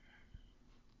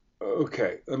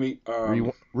 Okay, let me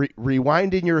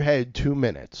rewind in your head 2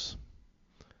 minutes.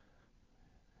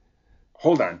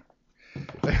 Hold on.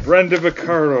 Brenda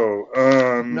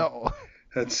Vaccaro. No.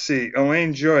 Let's see.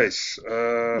 Elaine Joyce.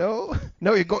 No,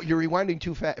 you're rewinding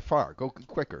too far. Go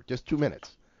quicker. Just 2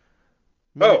 minutes.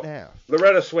 Minute and a half.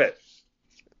 Loretta Swit.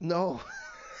 No.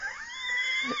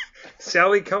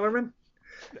 Sally Kellerman.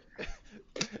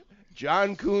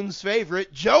 John Kuhn's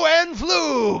favorite, Joanne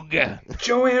Flug.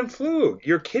 Joanne Flug.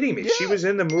 You're kidding me. Yeah. She was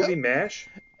in the movie MASH?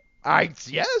 It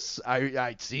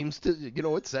seems to,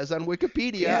 it says on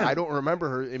Wikipedia. Yeah. I don't remember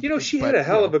her. She had a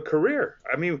hell of a career.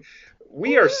 I mean,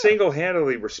 we are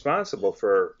single-handedly responsible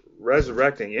for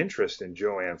resurrecting interest in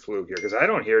Joanne Flug here, because I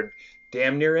don't hear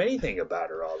damn near anything about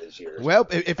her all these years. Well,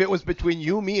 if it was between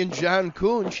you, me, and John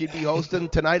Kuhn, she'd be hosting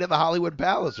Tonight at the Hollywood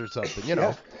Palace or something,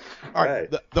 Yeah. All right.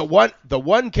 The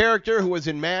one character who was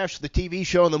in MASH, the TV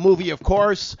show and the movie, of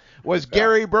course, was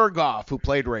Gary Berghoff, who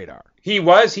played Radar. He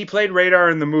played Radar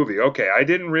in the movie. Okay, I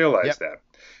didn't realize that.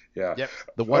 Yeah. Yep.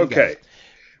 The one guy.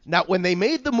 Now, when they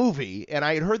made the movie, and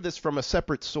I had heard this from a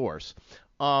separate source,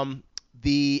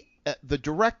 the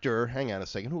director, hang on a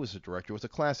second, who was the director? It was a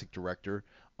classic director.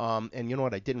 And you know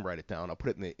what? I didn't write it down. I'll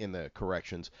put it in the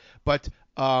corrections. But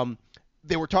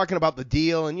they were talking about the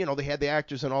deal, and they had the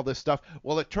actors and all this stuff.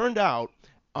 Well, it turned out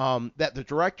that the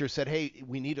director said, "Hey,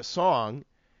 we need a song,"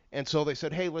 and so they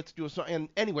said, "Hey, let's do a song." And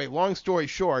anyway, long story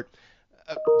short,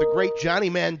 the great Johnny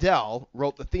Mandel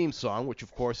wrote the theme song, which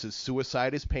of course is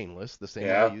 "Suicide is Painless," the same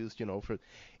one I used, for.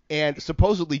 And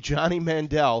supposedly Johnny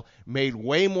Mandel made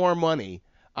way more money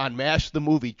on MASH the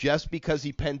movie just because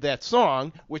he penned that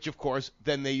song, which of course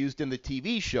then they used in the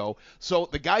TV show. So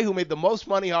the guy who made the most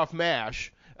money off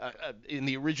MASH in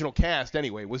the original cast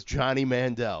anyway was Johnny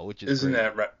Mandel, which is Isn't great.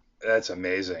 that right? That's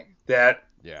amazing. That's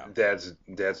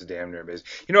damn near amazing.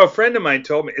 A friend of mine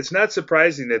told me it's not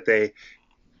surprising that they.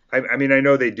 I mean, I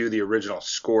know they do the original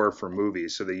score for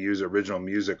movies, so they use original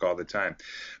music all the time.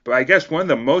 But I guess one of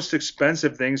the most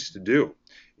expensive things to do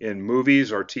in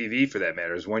movies or TV, for that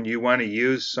matter, is when you want to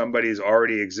use somebody's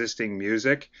already existing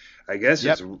music. I guess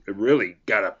it's really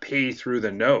got to pay through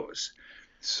the nose.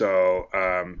 So,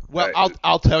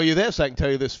 I'll tell you this. I can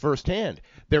tell you this firsthand.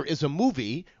 There is a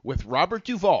movie with Robert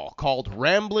Duvall called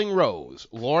Rambling Rose.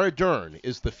 Laura Dern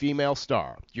is the female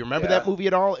star. Do you remember that movie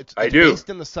at all? It's based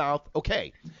in the South.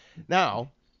 Okay. Now,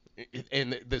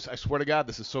 and this, I swear to God,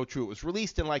 this is so true. It was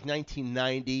released in like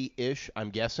 1990-ish, I'm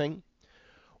guessing.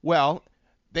 Well,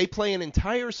 they play an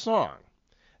entire song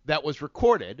that was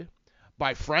recorded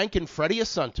by Frank and Freddie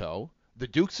Asunto, the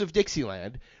Dukes of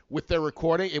Dixieland, with their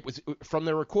recording. It was from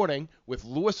their recording with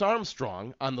Louis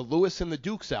Armstrong on the Louis and the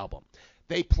Dukes album.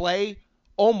 They play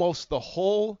almost the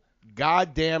whole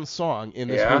goddamn song in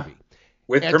this movie.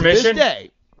 With and permission? To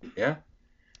this day,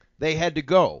 they had to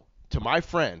go to my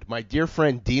dear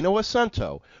friend Dino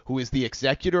Asunto, who is the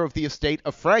executor of the estate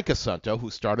of Frank Asunto, who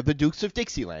started the Dukes of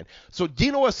Dixieland. So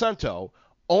Dino Asunto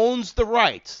owns the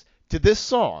rights to this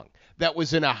song that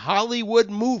was in a Hollywood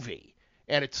movie.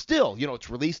 And it's still, it's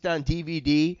released on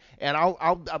DVD, and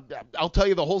I'll tell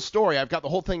you the whole story. I've got the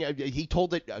whole thing. He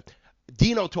told it.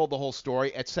 Dino told the whole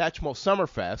story at Satchmo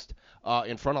Summerfest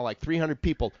in front of like 300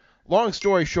 people. Long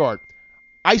story short,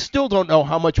 I still don't know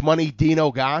how much money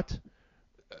Dino got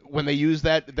when they used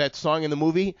that song in the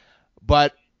movie,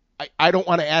 but I don't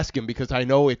want to ask him because I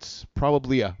know it's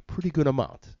probably a pretty good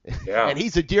amount. Yeah. And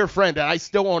he's a dear friend, and I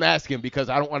still won't ask him because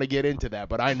I don't want to get into that,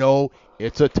 but I know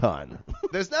it's a ton.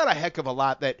 There's not a heck of a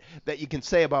lot that you can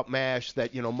say about MASH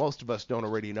that most of us don't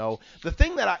already know. The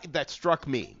thing that struck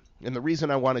me, and the reason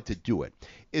I wanted to do it,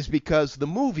 is because the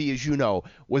movie, as you know,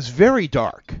 was very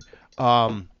dark.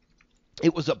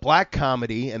 It was a black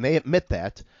comedy, and they admit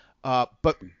that.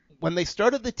 But when they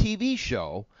started the TV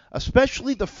show,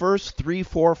 especially the first 3,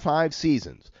 4, 5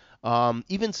 seasons,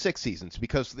 even 6 seasons,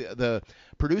 because the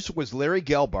producer was Larry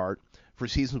Gelbart for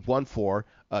seasons 1, 4.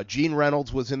 Gene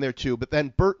Reynolds was in there too, but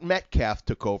then Burt Metcalf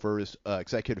took over as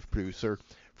executive producer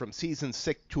from season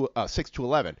 6 to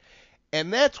 11.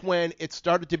 And that's when it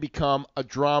started to become a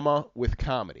drama with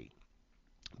comedy.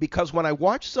 Because when I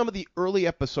watch some of the early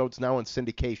episodes now in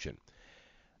syndication,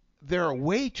 there are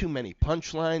way too many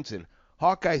punchlines, and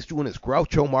Hawkeye's doing his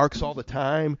Groucho Marx all the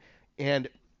time, and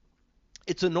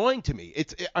it's annoying to me.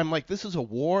 I'm like, this is a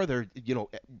war. There,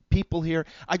 people here.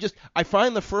 I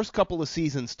find the first couple of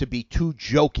seasons to be too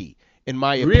jokey, in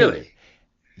my opinion. Really?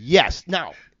 Yes.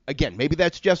 Now, again, maybe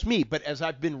that's just me, but as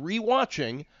I've been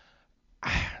rewatching,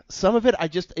 some of it,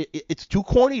 it's too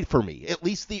corny for me, at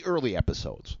least the early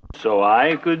episodes. So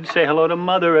I could say hello to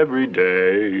Mother every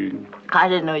day. I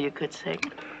didn't know you could sing.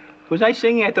 Was I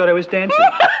singing? I thought I was dancing.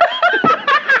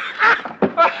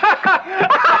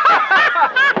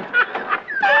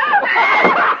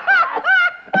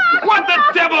 What the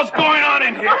devil's going on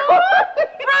in here?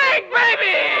 Frank,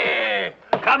 baby!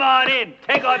 Come on in,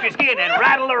 take off your skin and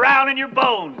rattle around in your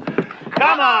bones.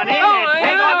 Come on in and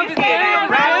take off your skin and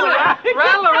rattle around.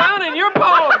 Rattle around in your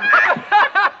bones.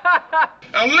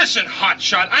 Listen,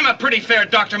 hotshot, I'm a pretty fair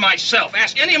doctor myself.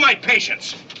 Ask any of my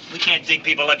patients. We can't dig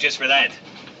people up just for that.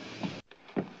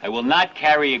 I will not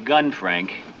carry a gun,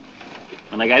 Frank.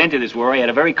 When I got into this war, I had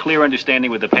a very clear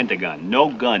understanding with the Pentagon.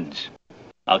 No guns.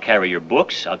 I'll carry your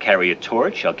books, I'll carry a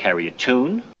torch, I'll carry a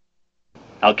tune.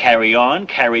 I'll carry on,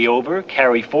 carry over,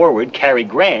 carry forward, carry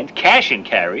Grant, cash and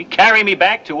carry me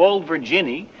back to old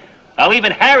Virginia. I'll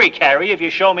even Harry carry if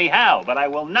you show me how, but I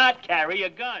will not carry a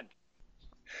gun.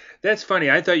 That's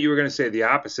funny. I thought you were going to say the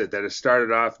opposite, that it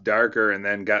started off darker and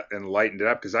then lightened it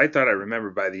up, because I thought I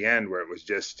remembered by the end where it was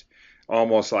just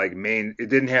almost like it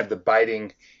didn't have the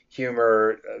biting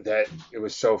humor that it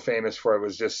was so famous for. It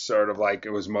was just sort of like,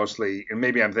 it was mostly, and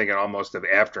maybe I'm thinking almost of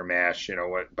After MASH,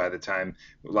 by the time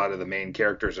a lot of the main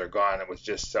characters are gone, it was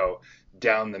just so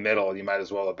down the middle. You might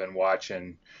as well have been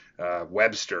watching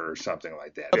Webster or something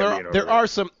like that. There are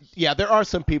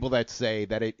some people that say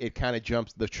that it kind of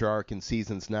jumps the shark in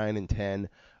seasons 9 and 10.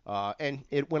 And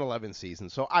it went 11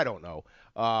 seasons, so I don't know.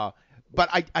 But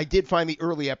I did find the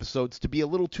early episodes to be a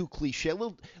little too cliche, a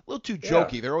little too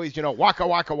jokey. Yeah. They're always, waka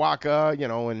waka waka,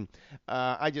 and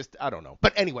I don't know.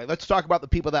 But anyway, let's talk about the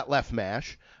people that left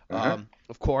MASH.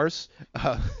 Of course,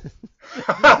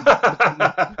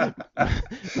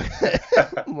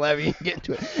 Levy, get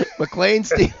into it. McLean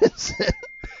Stevenson.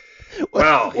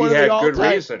 Well, he had good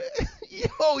reason.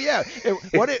 Oh yeah.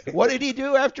 What did he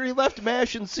do after he left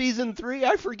MASH in season 3?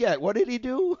 I forget. What did he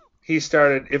do? He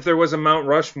started, if there was a Mount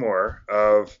Rushmore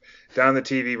of down the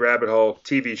TV rabbit hole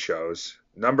TV shows,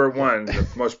 number one, the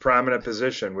most prominent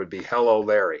position would be Hello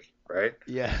Larry, right?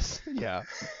 Yes, yeah.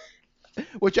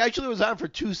 Which actually was on for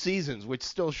 2 seasons, which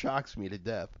still shocks me to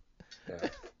death.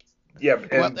 Yeah,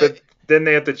 but then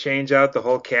they have to change out the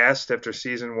whole cast after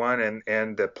season 1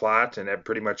 and the plot and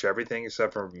pretty much everything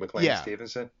except for McLean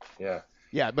Stevenson. Yeah.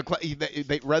 Yeah,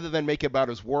 they rather than make it about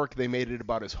his work, they made it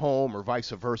about his home or vice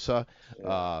versa.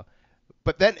 Yeah.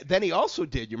 But then he also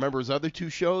did. You remember his other 2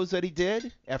 shows that he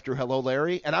did after Hello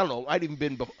Larry? And I don't know, I'd even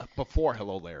been before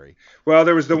Hello Larry. Well,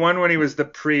 there was the one when he was the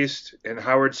priest, and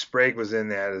Howard Sprague was in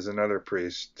that as another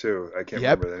priest too. I can't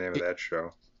remember the name of that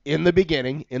show. In the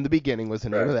beginning was the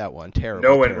name of that one. Terrible.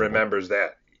 No one remembers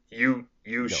that. You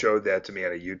showed that to me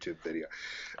on a YouTube video,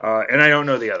 and I don't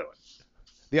know the other one.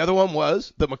 The other one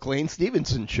was the McLean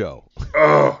Stevenson show.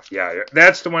 Oh yeah,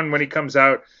 that's the one when he comes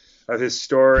out of his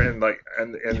store and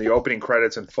the opening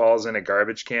credits and falls in a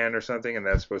garbage can or something, and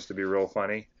that's supposed to be real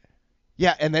funny.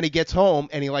 Yeah, and then he gets home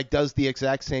and he does the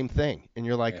exact same thing, and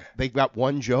you're like, They've got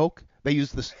one joke. They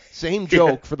use the same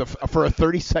joke for a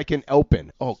 30-second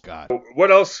open. Oh God.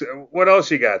 What else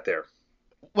you got there?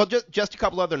 Well, just a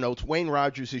couple other notes. Wayne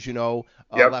Rogers, as you know,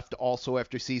 left also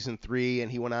after season 3, and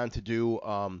he went on to do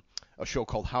a show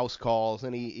called House Calls,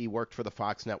 and he worked for the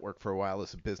Fox network for a while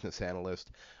as a business analyst.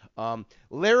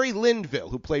 Larry Linville,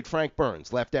 who played Frank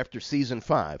Burns, left after season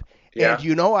 5. Yeah.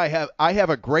 And I have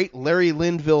a great Larry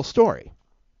Linville story.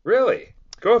 Really?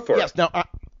 Go for it. Yes. Now,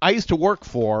 I used to work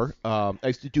I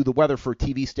used to do the weather for a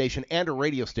TV station and a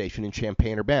radio station in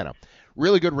Champaign-Urbana.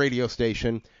 Really good radio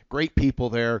station, great people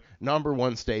there,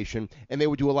 #1 station, and they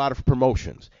would do a lot of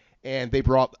promotions. And they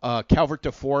brought Calvert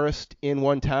DeForest in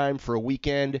one time for a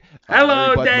weekend.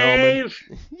 Hello, Dave.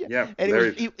 Yeah.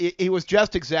 And he was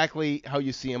just exactly how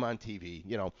you see him on TV,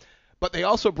 But they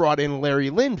also brought in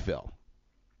Larry Linville.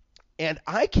 And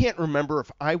I can't remember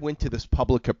if I went to this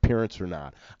public appearance or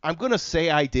not. I'm going to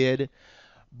say I did,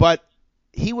 but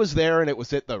he was there, and it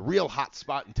was at the real hot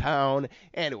spot in town,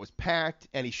 and it was packed,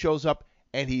 and he shows up,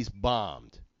 and he's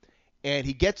bombed. And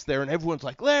he gets there, and everyone's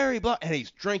like, Larry, blah, and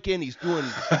he's drinking, he's doing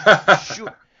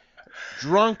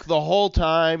drunk the whole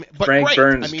time. But Frank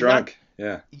Burns drunk.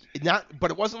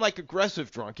 But it wasn't like aggressive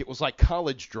drunk. It was like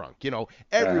college drunk.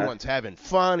 Everyone's having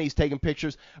fun. He's taking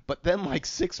pictures. But then, like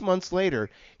 6 months later,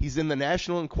 he's in the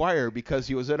National Enquirer because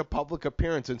he was at a public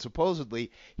appearance, and supposedly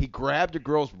he grabbed a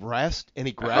girl's breast and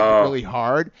he grabbed it really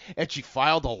hard, and she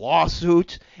filed a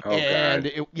lawsuit. And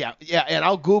and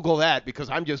I'll Google that because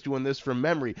I'm just doing this from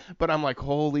memory. But I'm like,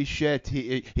 holy shit,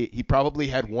 he probably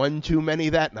had one too many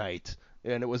that night.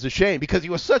 And it was a shame because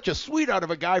he was such a sweetheart of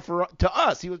a guy to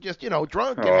us. He was just,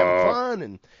 drunk and having fun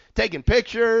and taking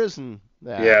pictures. And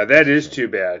that is too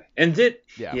bad. And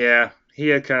he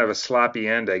had kind of a sloppy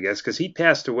end, I guess, because he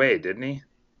passed away, didn't he?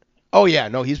 Oh, yeah.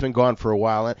 No, he's been gone for a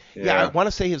while. And, I want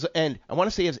to say his end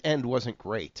wasn't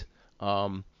great.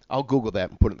 I'll Google that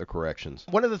and put it in the corrections.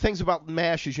 One of the things about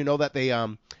MASH is, that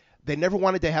they never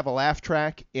wanted to have a laugh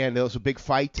track, and there was a big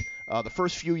fight. The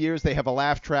first few years they have a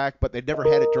laugh track, but they never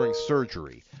had it during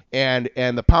surgery. And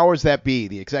the powers that be,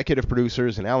 the executive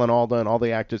producers and Alan Alda and all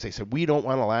the actors, they said, we don't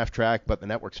want a laugh track, but the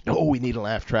networks, no, we need a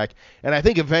laugh track. And I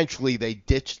think eventually they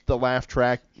ditched the laugh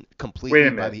track completely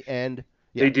by the end.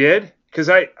 Yeah. They did? Because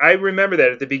I remember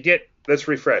that at the beginning. Let's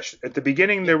refresh. At the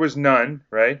beginning there was none,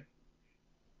 right?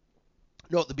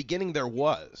 No, at the beginning there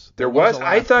was. There was?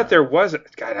 I thought there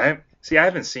wasn't. God, I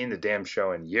haven't seen the damn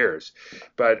show in years,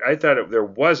 but I thought there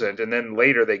wasn't, and then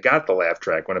later they got the laugh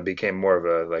track when it became more of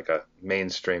a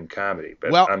mainstream comedy.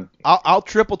 But I'll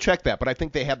triple check that, but I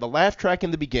think they had the laugh track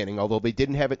in the beginning, although they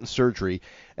didn't have it in surgery,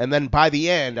 and then by the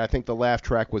end, I think the laugh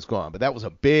track was gone. But that was a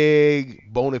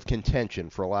big bone of contention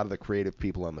for a lot of the creative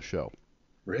people on the show.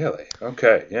 Really?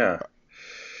 Okay, yeah.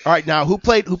 All right, now who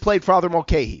played Father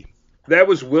Mulcahy? That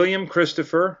was William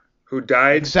Christopher, who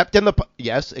died. Except in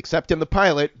the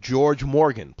pilot, George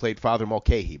Morgan played Father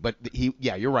Mulcahy. But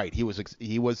you're right. He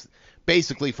was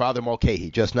basically Father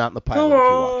Mulcahy, just not in the pilot.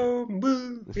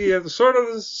 Hello, he had sort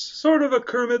of a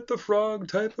Kermit the Frog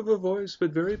type of a voice,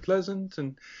 but very pleasant.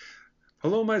 And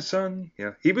hello, my son.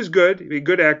 Yeah, he was good. He was a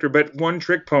good actor, but one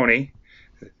trick pony.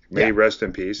 May he rest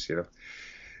in peace.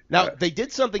 Now, they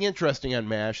did something interesting on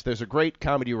MASH. There's a great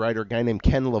comedy writer, a guy named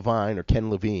Ken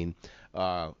Levine,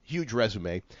 huge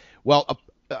resume. Well,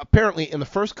 apparently in the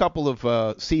first couple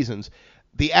of seasons,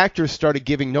 the actors started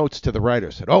giving notes to the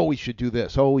writers. Said, oh, we should do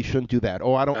this. Oh, we shouldn't do that.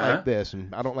 Oh, I don't like this,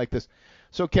 and I don't like this.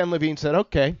 So Ken Levine said,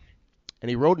 okay. And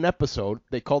he wrote an episode.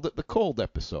 They called it the Cold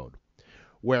Episode,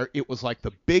 where it was like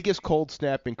the biggest cold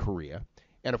snap in Korea.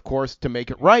 And, of course, to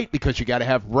make it right, because you got to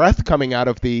have breath coming out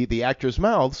of the actors'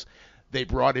 mouths, they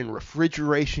brought in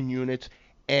refrigeration units,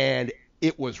 and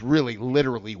it was really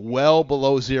literally well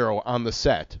below zero on the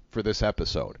set for this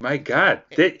episode. My God,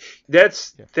 that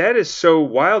is so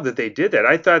wild that they did that.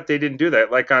 I thought they didn't do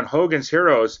that. Like on Hogan's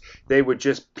Heroes, they would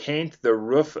just paint the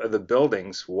roof of the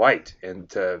buildings white and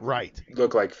to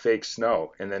look like fake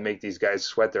snow, and then make these guys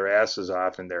sweat their asses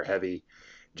off in their heavy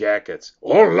jackets.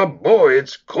 Oh boy,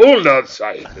 it's cold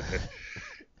outside.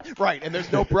 Right, and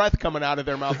there's no breath coming out of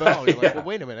their mouth at all. You're like, well,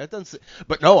 wait a minute. That doesn't.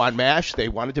 But no, on MASH, they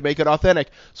wanted to make it authentic,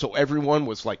 so everyone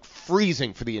was like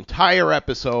freezing for the entire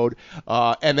episode.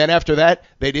 And then after that,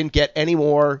 they didn't get any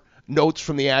more notes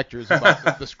from the actors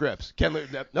about the scripts.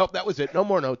 Nope, that was it. No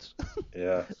more notes.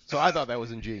 Yeah. So I thought that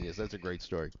was ingenious. That's a great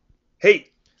story. Hey,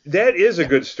 that is a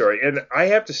good story, and I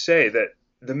have to say that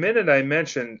the minute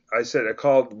I said I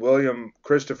called William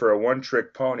Christopher a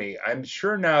one-trick pony. I'm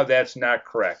sure now that's not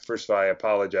correct. First of all, I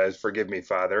apologize. Forgive me,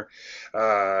 Father.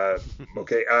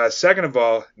 Okay. Second of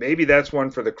all, maybe that's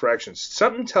one for the corrections.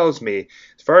 Something tells me,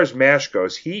 as far as MASH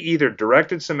goes, he either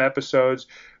directed some episodes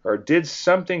or did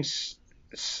something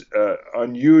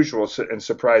unusual and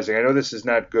surprising. I know this is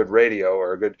not good radio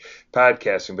or good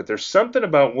podcasting, but there's something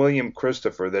about William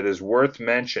Christopher that is worth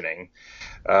mentioning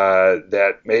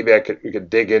that maybe we could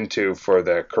dig into for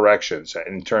the corrections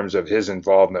in terms of his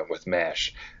involvement with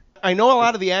MASH. I know a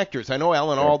lot of the actors. I know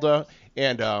Alan Alda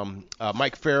and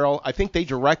Mike Farrell. I think they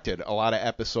directed a lot of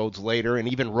episodes later and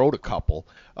even wrote a couple.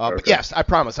 But yes, I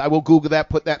promise I will Google that,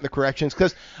 put that in the corrections,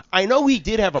 because I know he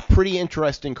did have a pretty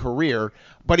interesting career,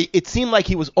 but it seemed like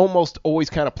he was almost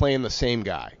always kind of playing the same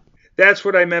guy. That's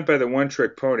what I meant by the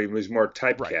one-trick pony. He was more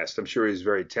typecast. Right. I'm sure he's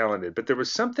very talented. But there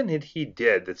was something that he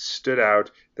did that stood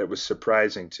out that was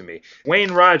surprising to me.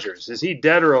 Wayne Rogers, is he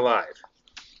dead or alive?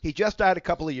 He just died a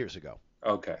couple of years ago.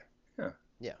 Okay.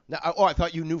 Yeah. Now, I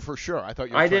thought you knew for sure. I thought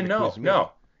you were I didn't know.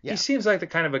 No. Yeah. He seems like the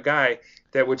kind of a guy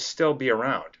that would still be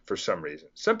around for some reason.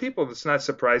 Some people, it's not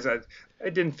surprising. I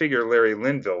didn't figure Larry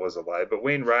Linville was alive, but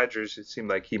Wayne Rogers, it seemed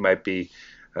like he might be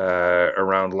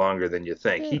around longer than you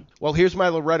think. Yeah. Well, here's my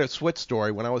Loretta Swit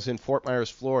story. When I was in Fort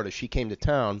Myers, Florida, she came to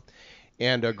town,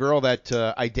 and a girl that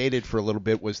I dated for a little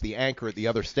bit was the anchor at the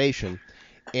other station.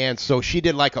 And so she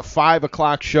did like a 5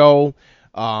 o'clock show.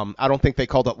 I don't think they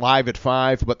called it Live at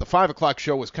 5, but the 5 o'clock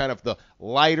show was kind of the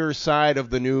lighter side of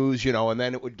the news, and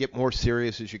then it would get more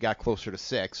serious as you got closer to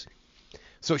 6.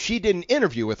 So she did an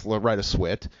interview with Loretta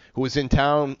Swit, who was in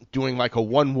town doing like a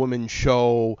one-woman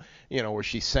show, where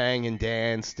she sang and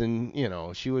danced, and,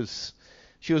 she was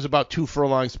about 2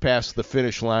 furlongs past the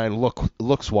finish line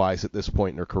looks-wise at this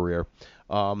point in her career.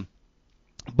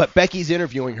 But Becky's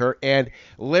interviewing her, and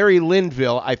Larry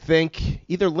Linville, I think,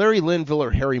 either Larry Linville or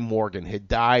Harry Morgan had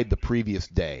died the previous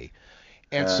day.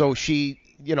 And so she,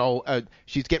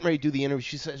 she's getting ready to do the interview.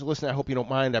 She says, listen, I hope you don't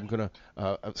mind. I'm going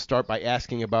to start by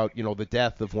asking about, the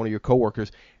death of one of your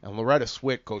coworkers. And Loretta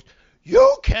Swit goes,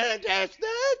 you can't ask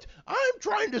that. I'm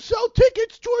trying to sell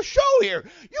tickets to a show here.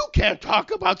 You can't talk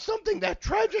about something that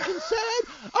tragic and sad.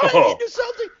 I need to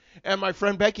sell tickets. And my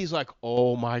friend Becky's like,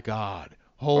 oh, my God.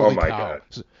 Holy cow. God.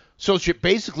 So she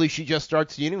just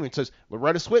starts the interview and says,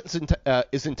 Loretta Swit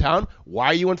is in town. Why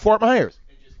are you in Fort Myers?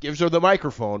 And just gives her the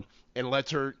microphone and lets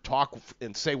her talk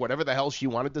and say whatever the hell she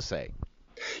wanted to say.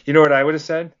 You know what I would have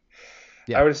said?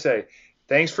 Yeah. I would say,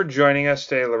 thanks for joining us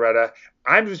today, Loretta.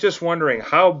 I was just wondering,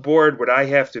 how bored would I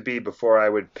have to be before I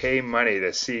would pay money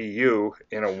to see you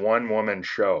in a one-woman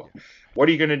show? What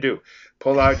are you going to do?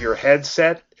 Pull out your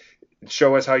headset?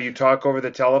 Show us how you talk over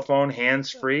the telephone,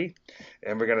 hands-free?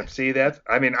 And we're going to see that?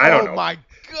 I mean, I don't know. Oh, my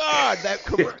God.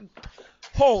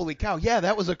 Holy cow. Yeah,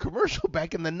 that was a commercial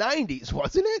back in the 90s,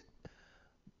 wasn't it?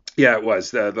 Yeah, it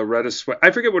was. The Loretta Swit. I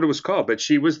forget what it was called, but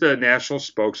she was the national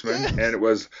spokesman. Yes. And it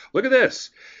was, look at this.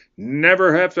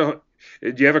 Never have to.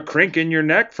 Do you have a crink in your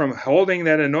neck from holding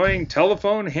that annoying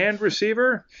telephone hand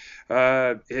receiver?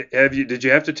 Did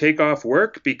you have to take off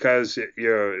work because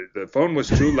the phone was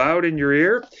too loud in your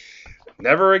ear?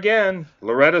 Never again.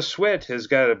 Loretta Swit has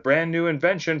got a brand new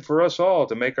invention for us all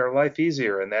to make our life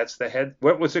easier, and that's the head.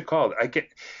 What was it called?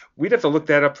 We'd have to look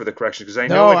that up for the correction because I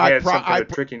know it had some kind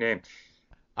of tricky name.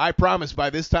 I promise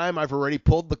by this time I've already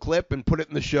pulled the clip and put it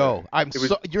in the show.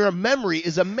 Your memory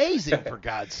is amazing, for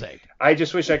God's sake. I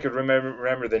just wish I could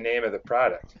remember the name of the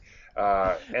product.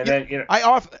 Then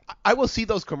I will see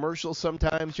those commercials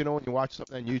sometimes, when you watch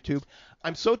something on YouTube.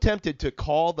 I'm so tempted to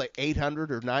call the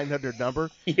 800 or 900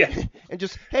 number and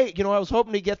just, hey, I was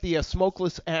hoping to get the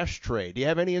smokeless ashtray. Do you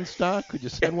have any in stock? Could you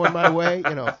send one my way?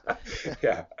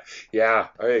 Yeah,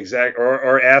 exactly.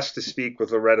 Or ask to speak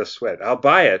with Loretta Swit. I'll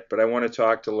buy it, but I want to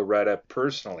talk to Loretta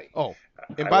personally. Oh,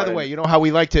 and by the way, you know how we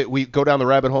go down the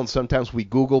rabbit hole and sometimes we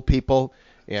Google people.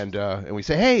 And we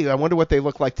say, hey, I wonder what they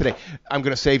look like today. I'm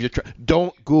going to save you.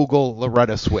 Don't Google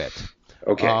Loretta Swit.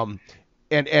 Okay.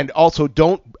 And also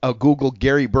don't Google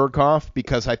Gary Berghoff,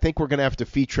 because I think we're going to have to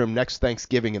feature him next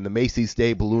Thanksgiving in the Macy's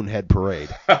Day Balloon Head Parade.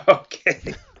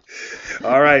 Okay.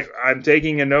 All right. I'm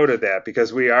taking a note of that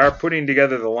because we are putting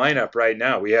together the lineup right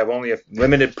now. We have only a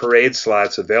limited parade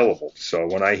slots available. So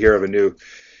when I hear of a new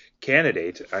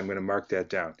candidate, I'm going to mark that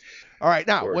down. All right,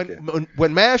 now,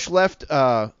 when MASH left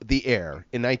the air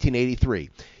in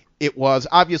 1983, it was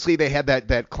obviously they had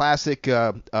that classic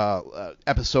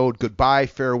episode, Goodbye,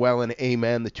 Farewell, and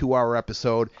Amen, the 2-hour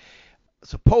episode.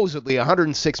 Supposedly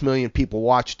 106 million people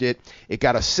watched it. It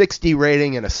got a 60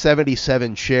 rating and a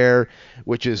 77 share,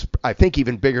 which is, I think,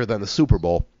 even bigger than the Super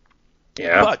Bowl.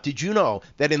 Yeah. But did you know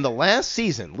that in the last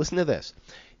season, listen to this,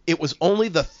 it was only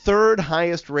the third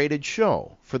highest rated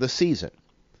show for the season?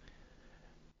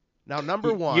 Now,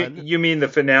 number one... You mean the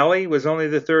finale was only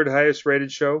the third highest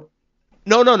rated show?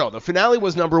 No. The finale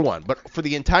was number one. But for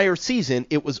the entire season,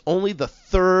 it was only the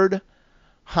third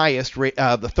highest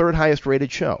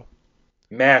rated show.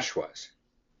 MASH was.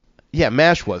 Yeah,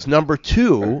 MASH was. Number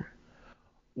two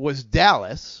was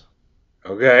Dallas.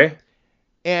 Okay.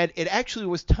 And it actually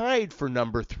was tied for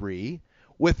number 3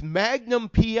 with Magnum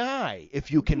P.I.,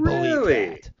 if you can believe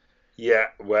that. Yeah,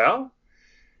 well...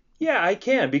 Yeah, I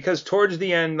can, because towards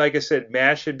the end, like I said,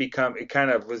 MASH had become, it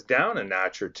kind of was down a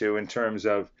notch or two in terms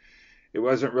of it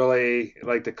wasn't really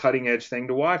like the cutting edge thing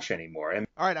to watch anymore. And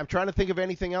all right, I'm trying to think of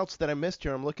anything else that I missed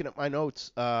here. I'm looking at my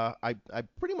notes. I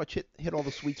pretty much hit all the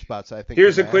sweet spots, I think.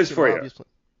 Here's a quiz for you.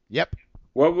 Yep.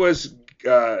 What was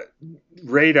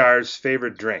Radar's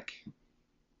favorite drink?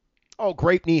 Oh,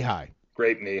 Grape Knee High.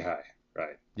 Grape Knee High,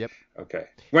 right. Yep. Okay.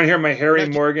 You want to hear my Harry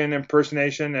Morgan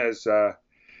impersonation as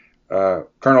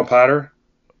Colonel Potter?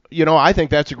 I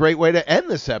think that's a great way to end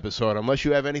this episode, unless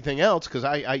you have anything else, because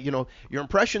I your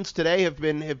impressions today have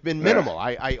been minimal.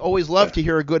 I always love to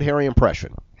hear a good Harry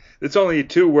impression. It's only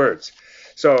 2 words.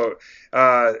 So,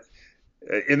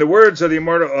 in the words of the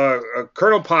immortal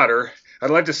Colonel Potter, I'd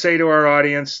like to say to our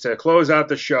audience to close out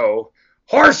the show,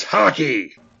 horse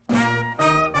hockey!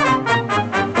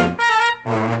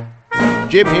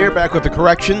 Jim here, back with the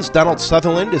corrections. Donald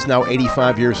Sutherland is now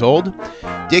 85 years old.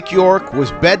 Dick York was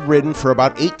bedridden for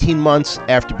about 18 months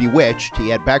after Bewitched. He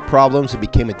had back problems and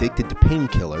became addicted to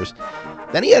painkillers.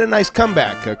 Then he had a nice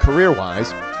comeback,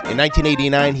 career-wise. In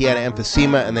 1989, he had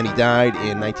emphysema, and then he died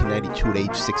in 1992 at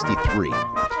age 63.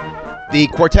 The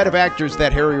quartet of actors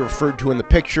that Harry referred to in the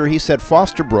picture, he said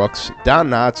Foster Brooks, Don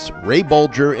Knotts, Ray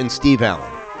Bolger, and Steve Allen.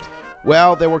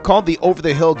 Well, they were called the Over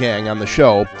the Hill Gang on the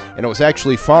show, and it was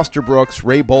actually Foster Brooks,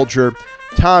 Ray Bolger,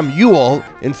 Tom Ewell,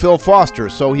 and Phil Foster,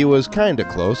 so he was kind of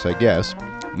close, I guess.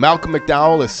 Malcolm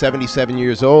McDowell is 77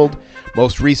 years old,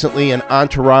 most recently in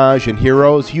Entourage and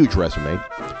Heroes, huge resume.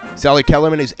 Sally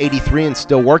Kellerman is 83 and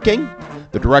still working.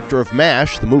 The director of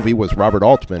MASH, the movie, was Robert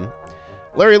Altman.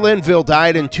 Larry Linville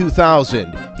died in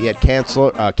 2000. He had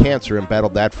cancer and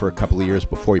battled that for a couple of years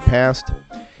before he passed.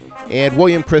 And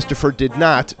William Christopher did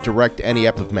not direct any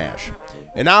ep of MASH.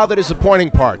 And now the disappointing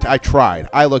part. I tried.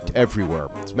 I looked everywhere.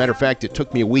 As a matter of fact, it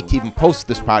took me a week to even post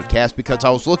this podcast because I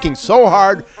was looking so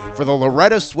hard for the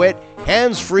Loretta Swit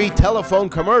hands-free telephone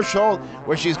commercial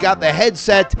where she's got the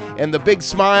headset and the big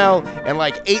smile and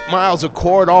like 8 miles of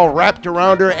cord all wrapped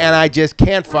around her, and I just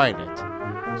can't find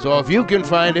it. So if you can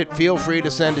find it, feel free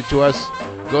to send it to us.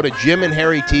 Go to Jim and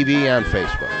Harry TV on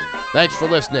Facebook. Thanks for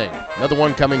listening. Another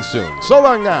one coming soon. So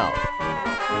long now.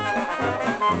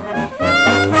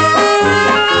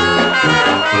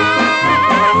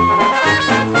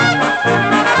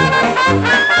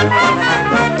 Thank you.